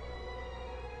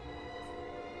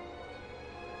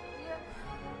 Yep.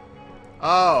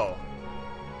 Oh.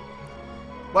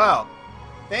 Well,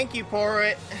 thank you,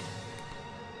 Porrit.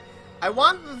 I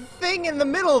want the thing in the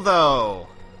middle, though.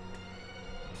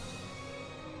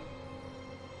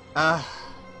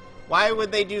 Why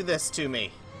would they do this to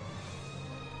me?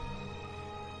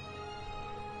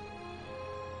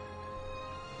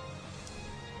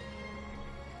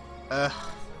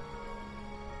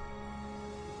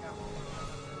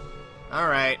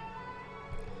 Alright.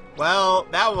 Well,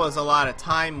 that was a lot of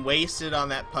time wasted on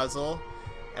that puzzle,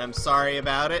 and I'm sorry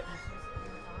about it.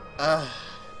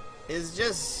 It's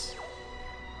just...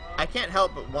 I can't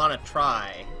help but want to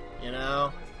try, you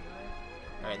know?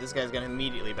 Alright, this guy's gonna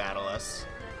immediately battle us.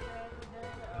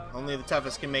 Only the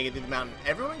toughest can make it through the mountain.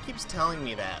 Everyone keeps telling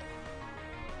me that.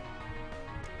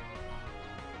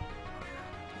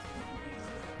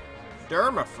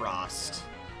 Dermafrost.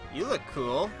 You look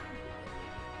cool.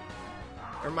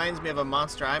 Reminds me of a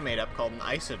monster I made up called an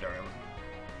Isoderm.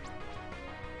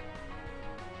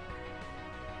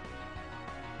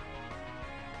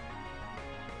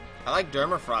 I like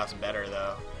Dermafrost better,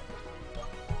 though.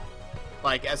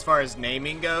 Like, as far as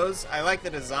naming goes, I like the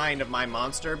design of my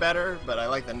monster better, but I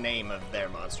like the name of their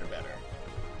monster better.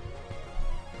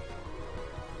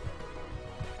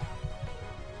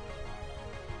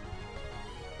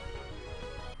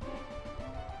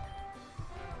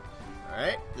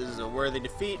 Alright, this is a worthy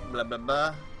defeat, blah blah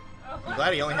blah. I'm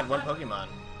glad he only had 1 Pokemon.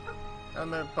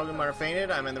 I'm a Pokemon are fainted,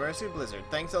 I'm in the mercy of Blizzard.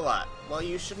 Thanks a lot. Well,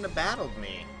 you shouldn't have battled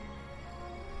me.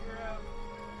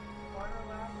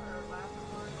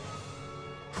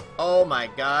 Oh my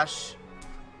gosh.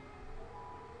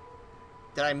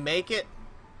 Did I make it?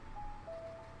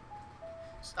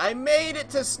 I made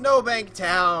it to Snowbank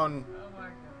Town! Oh my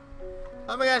god.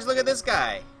 Oh my gosh, look at this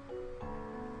guy.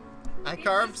 I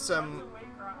carved some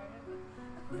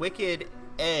wicked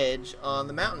edge on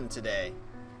the mountain today.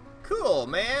 Cool,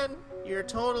 man. You're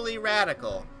totally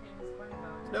radical.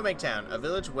 Snowbank Town, a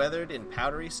village weathered in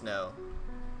powdery snow.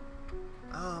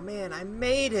 Oh man, I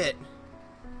made it!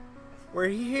 We're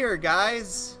here,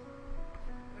 guys!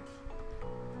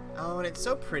 Oh, and it's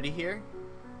so pretty here.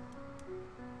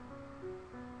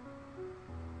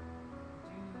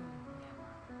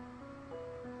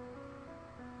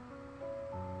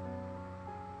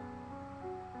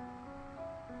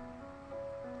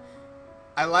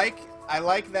 I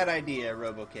like that idea,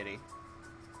 RoboKitty.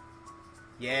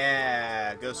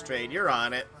 Yeah, Ghost Trade, you're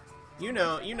on it. You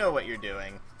know what you're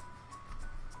doing.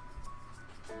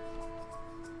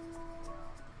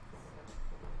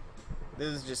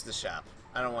 This is just the shop.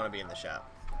 I don't want to be in the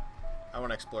shop. I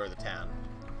want to explore the town.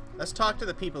 Let's talk to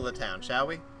the people of the town, shall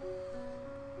we? It's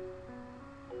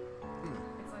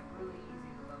like really easy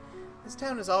to level. This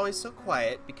town is always so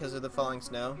quiet because of the falling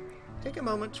snow. Take a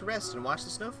moment to rest and watch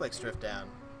the snowflakes drift down.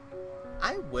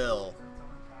 I will.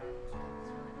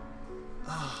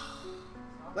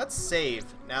 Let's save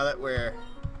now that we're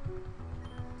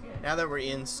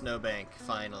in Snowbank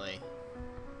finally.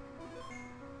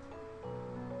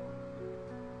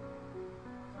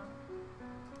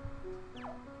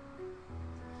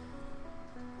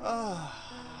 Oh.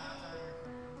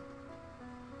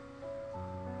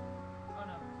 Oh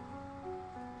no.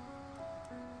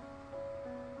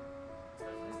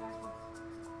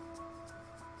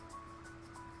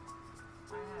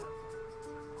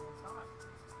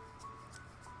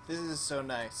 This is so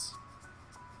nice.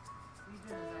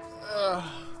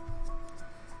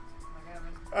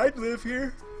 I'd live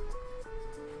here.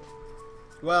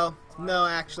 Well, no,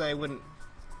 actually, I wouldn't.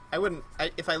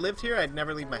 If I lived here, I'd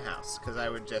never leave my house because I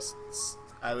would just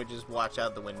watch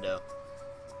out the window.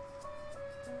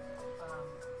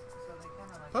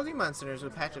 Pokemon centers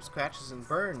would patch up scratches and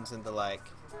burns and the like,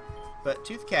 but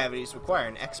tooth cavities require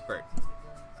an expert.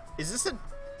 Is this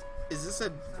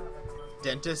a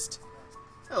dentist?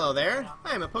 Hello there.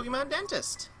 I am a Pokemon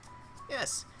dentist.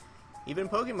 Yes. Even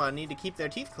Pokemon need to keep their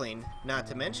teeth clean, not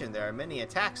to mention there are many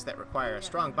attacks that require a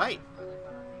strong bite.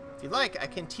 If you'd like, I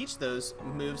can teach those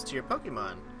moves to your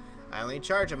Pokemon. I only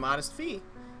charge a modest fee.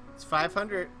 It's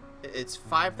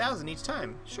 5,000 each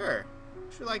time. Sure.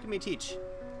 Would you like me to teach?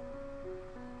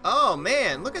 Oh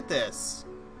man, look at this.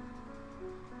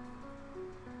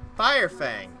 Fire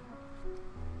Fang.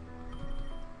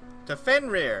 To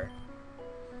Fenrir.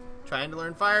 Trying to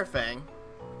learn Fire Fang,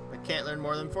 but can't learn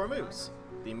more than 4 moves.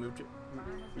 The move to...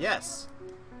 Yes.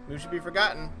 Move should be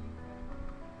forgotten.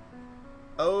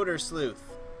 Odor Sleuth.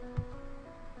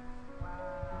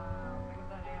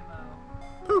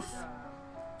 Poof!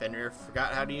 Fenrir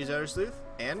forgot how to use Odor Sleuth,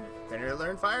 and Fenrir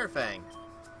learned Fire Fang.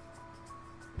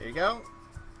 There you go.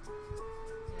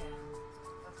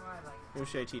 Who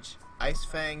should I teach? Ice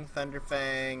Fang, Thunder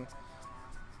Fang,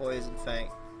 Poison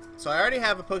Fang. So I already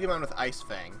have a Pokemon with Ice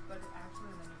Fang.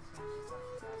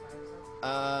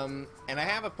 And I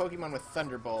have a Pokemon with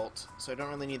Thunderbolt, so I don't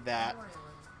really need that.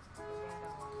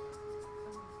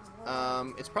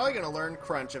 It's probably going to learn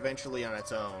Crunch eventually on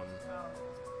its own.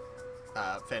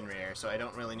 Fenrir, so I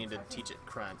don't really need to teach it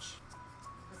Crunch.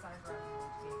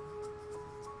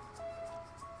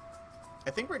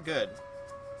 I think we're good.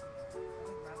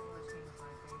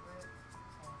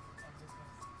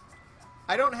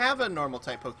 I don't have a normal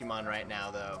type Pokemon right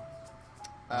now, though.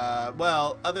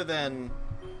 Well, other than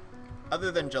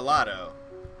Gelato,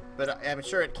 but I'm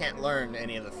sure it can't learn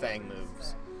any of the Fang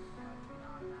moves.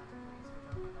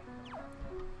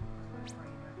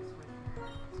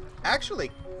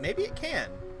 Actually, maybe it can.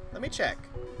 Let me check.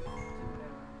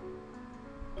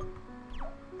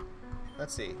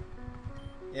 Let's see.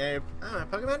 Yeah,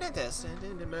 Pokemon dentist.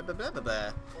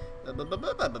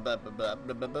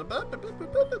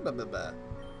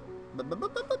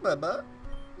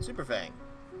 Super Fang.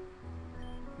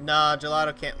 Nah,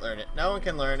 Gelato can't learn it. No one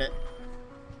can learn it.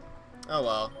 Oh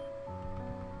well.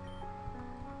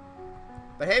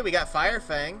 But hey, we got Fire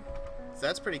Fang, so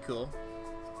that's pretty cool.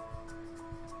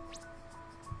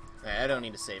 Alright, I don't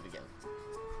need to save again.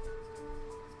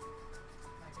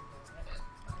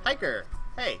 Hiker!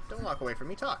 Hey, don't walk away from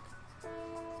me, talk.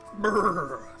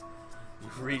 Brrr!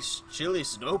 You've reached chilly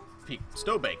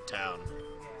Snowbank Town.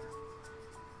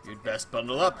 You'd best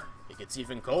bundle up. It gets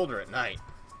even colder at night.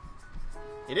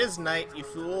 It is night, you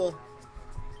fool.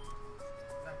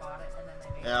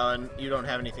 Oh, and you don't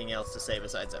have anything else to say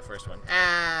besides that first one.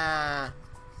 Ah!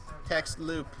 Text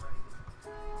loop.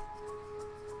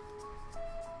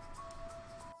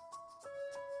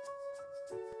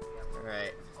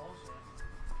 Alright.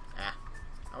 Ah.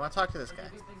 I want to talk to this guy.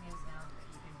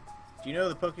 Do you know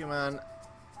the Pokemon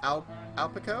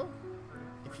Alpico?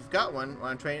 If you've got one,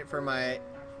 want to train it for my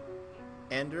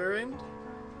Andurind?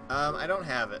 I don't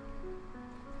have it.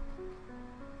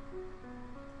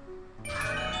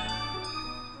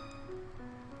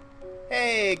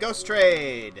 Hey, Ghost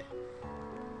Trade!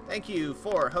 Thank you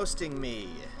for hosting me.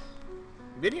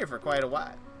 You've been here for quite a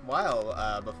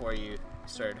while before you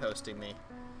started hosting me.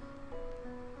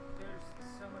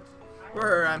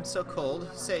 Brr, I'm so cold.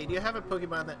 Say, do you have a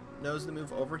Pokemon that knows the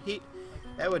move Overheat?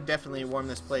 That would definitely warm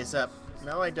this place up.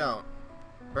 No, I don't.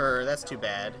 Brr, that's too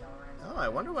bad. Oh, I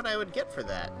wonder what I would get for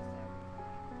that.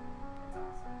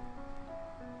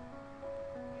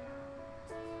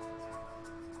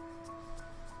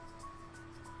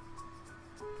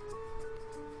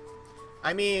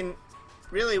 I mean,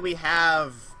 really, we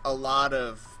have a lot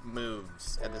of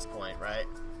moves at this point, right?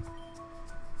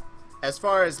 As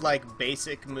far as, like,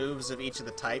 basic moves of each of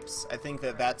the types, I think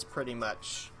that that's pretty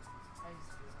much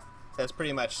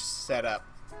set up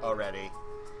already.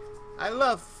 I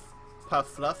love Puff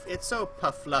Fluff. It's so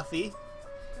Puff Fluffy.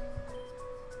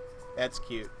 That's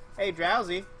cute. Hey,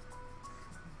 Drowsy.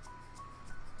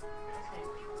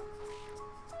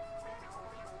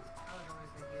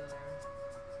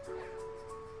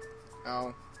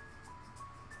 Oh.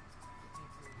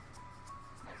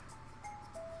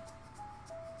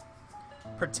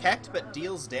 Protect but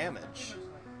deals damage.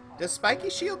 Does Spiky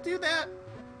Shield do that?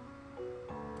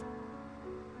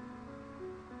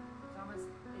 Thomas, is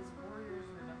Warriors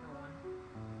your #1?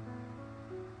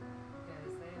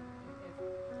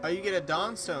 Because Oh, you get a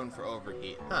Dawnstone for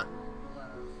overheat. Huh.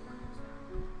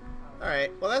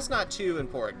 Alright, well that's not too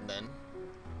important then.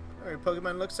 Alright,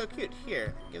 Pokemon look so cute.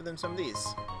 Here, give them some of these.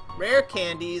 Rare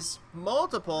candies,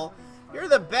 multiple. You're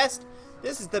the best.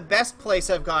 This is the best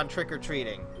place I've gone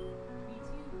trick-or-treating.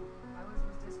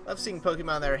 Love seeing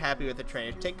Pokemon that are happy with the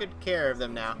trainer. Take good care of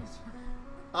them now.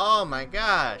 Oh my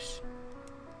gosh.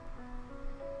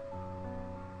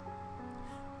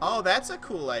 Oh, that's a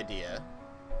cool idea.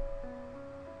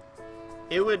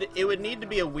 It would need to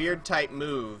be a weird type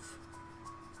move.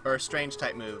 Or a strange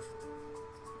type move.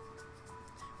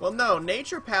 Well, no,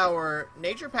 Nature Power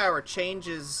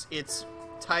changes its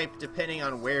type depending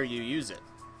on where you use it.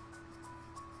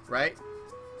 Right?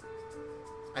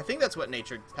 I think that's what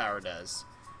Nature Power does.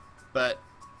 But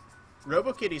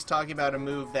RoboKitty's talking about a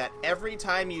move that every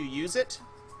time you use it,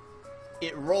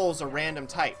 it rolls a random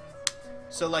type.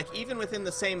 So, like, even within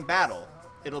the same battle,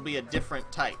 it'll be a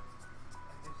different type.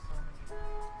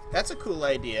 That's a cool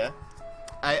idea.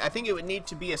 I think it would need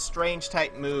to be a strange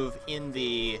type move in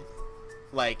the,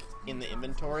 like, in the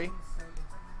inventory.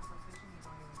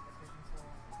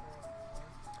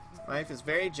 Life is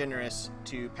very generous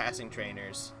to passing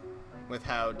trainers. With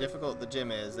how difficult the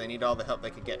gym is, they need all the help they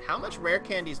could get. How much rare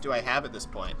candies do I have at this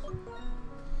point?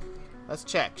 Let's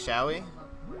check, shall we?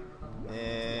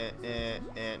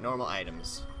 Normal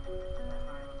items.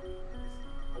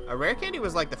 A rare candy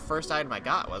was like the first item I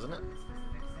got, wasn't it?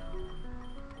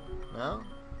 No?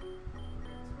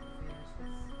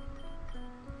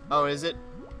 Oh, is it?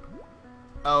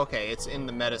 Oh, okay, it's in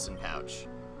the medicine pouch.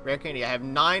 Rare candy. I have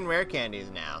 9 rare candies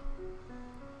now.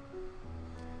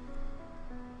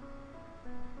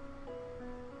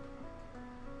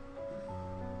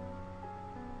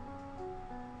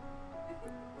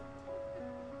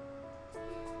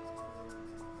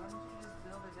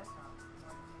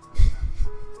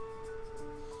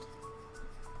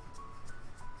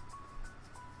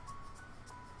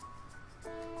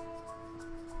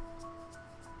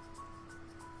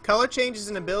 Color change is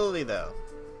an ability, though.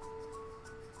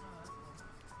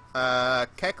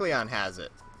 Kecleon has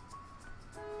it.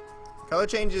 Color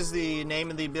change is the name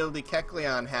of the ability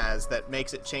Kecleon has that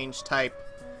makes it change type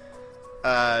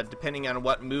depending on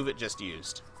what move it just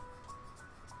used.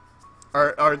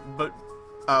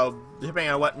 Depending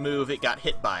on what move it got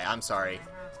hit by. I'm sorry.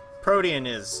 Protean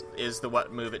is the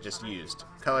what move it just used.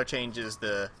 Color change is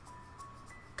the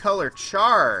color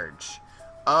charge.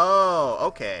 Oh,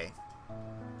 okay.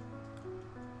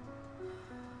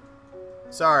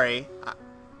 Sorry,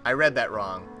 I read that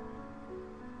wrong.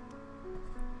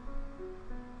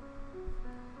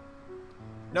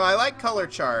 No, I like color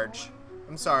charge.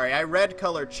 I'm sorry, I read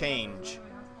color change.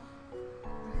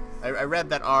 I read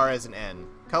that R as an N.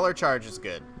 Color charge is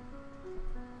good.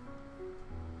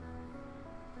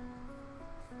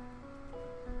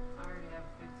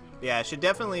 Yeah, it should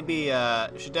definitely be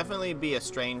a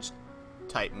strange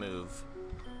type move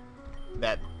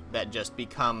that just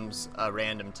becomes a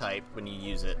random type when you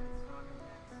use it.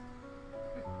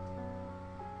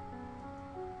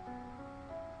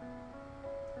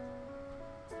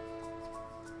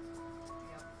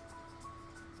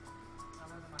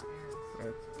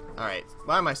 Alright,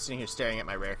 why am I sitting here staring at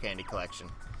my rare candy collection?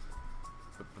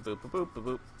 Boop, boop, boop, boop,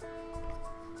 boop.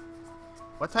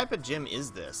 What type of gym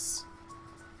is this?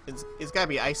 It's gotta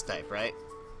be ice type, right?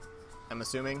 I'm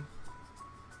assuming.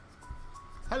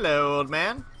 Hello, old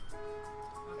man.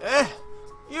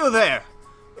 You there!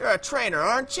 You're a trainer,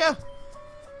 aren't you?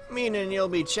 Meaning you'll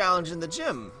be challenging the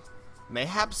gym.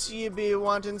 Mayhaps you be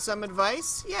wanting some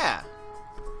advice? Yeah.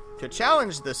 To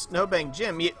challenge the Snowbank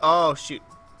Gym, oh, shoot.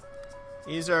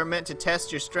 These are meant to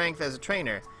test your strength as a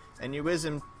trainer, and your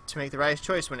wisdom to make the right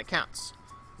choice when it counts.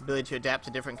 Ability to adapt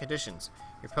to different conditions.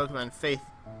 Your Pokemon faith...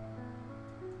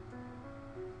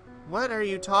 What are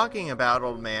you talking about,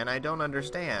 old man? I don't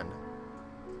understand.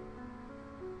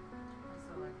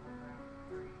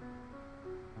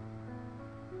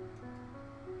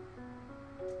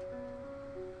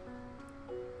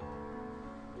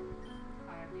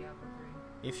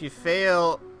 If you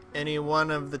fail any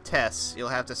one of the tests, you'll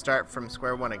have to start from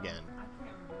square one again. I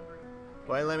can't remember.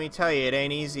 Boy, let me tell you, it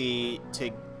ain't easy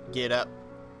to get up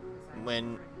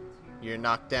when you're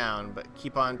knocked down, but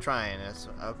keep on trying. That's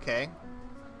okay.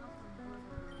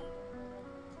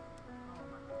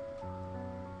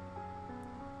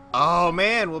 Oh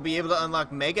man, we'll be able to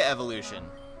unlock Mega Evolution.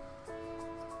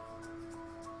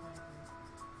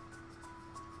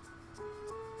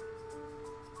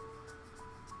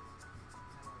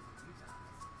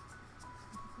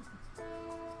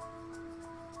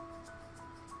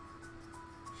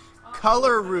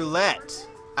 Color roulette.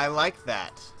 I like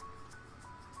that.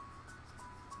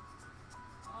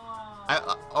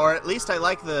 Or at least I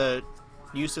like the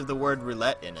use of the word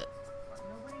roulette in it.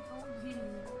 Nobody told me.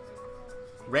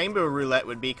 Rainbow roulette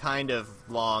would be kind of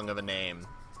long of a name,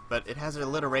 but it has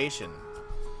alliteration.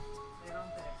 They don't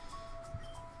think.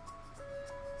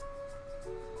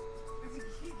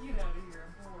 Get out of here,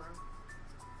 I'm bored.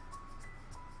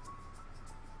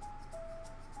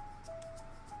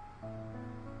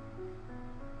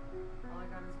 All I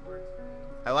got is words for you.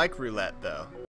 I like roulette though.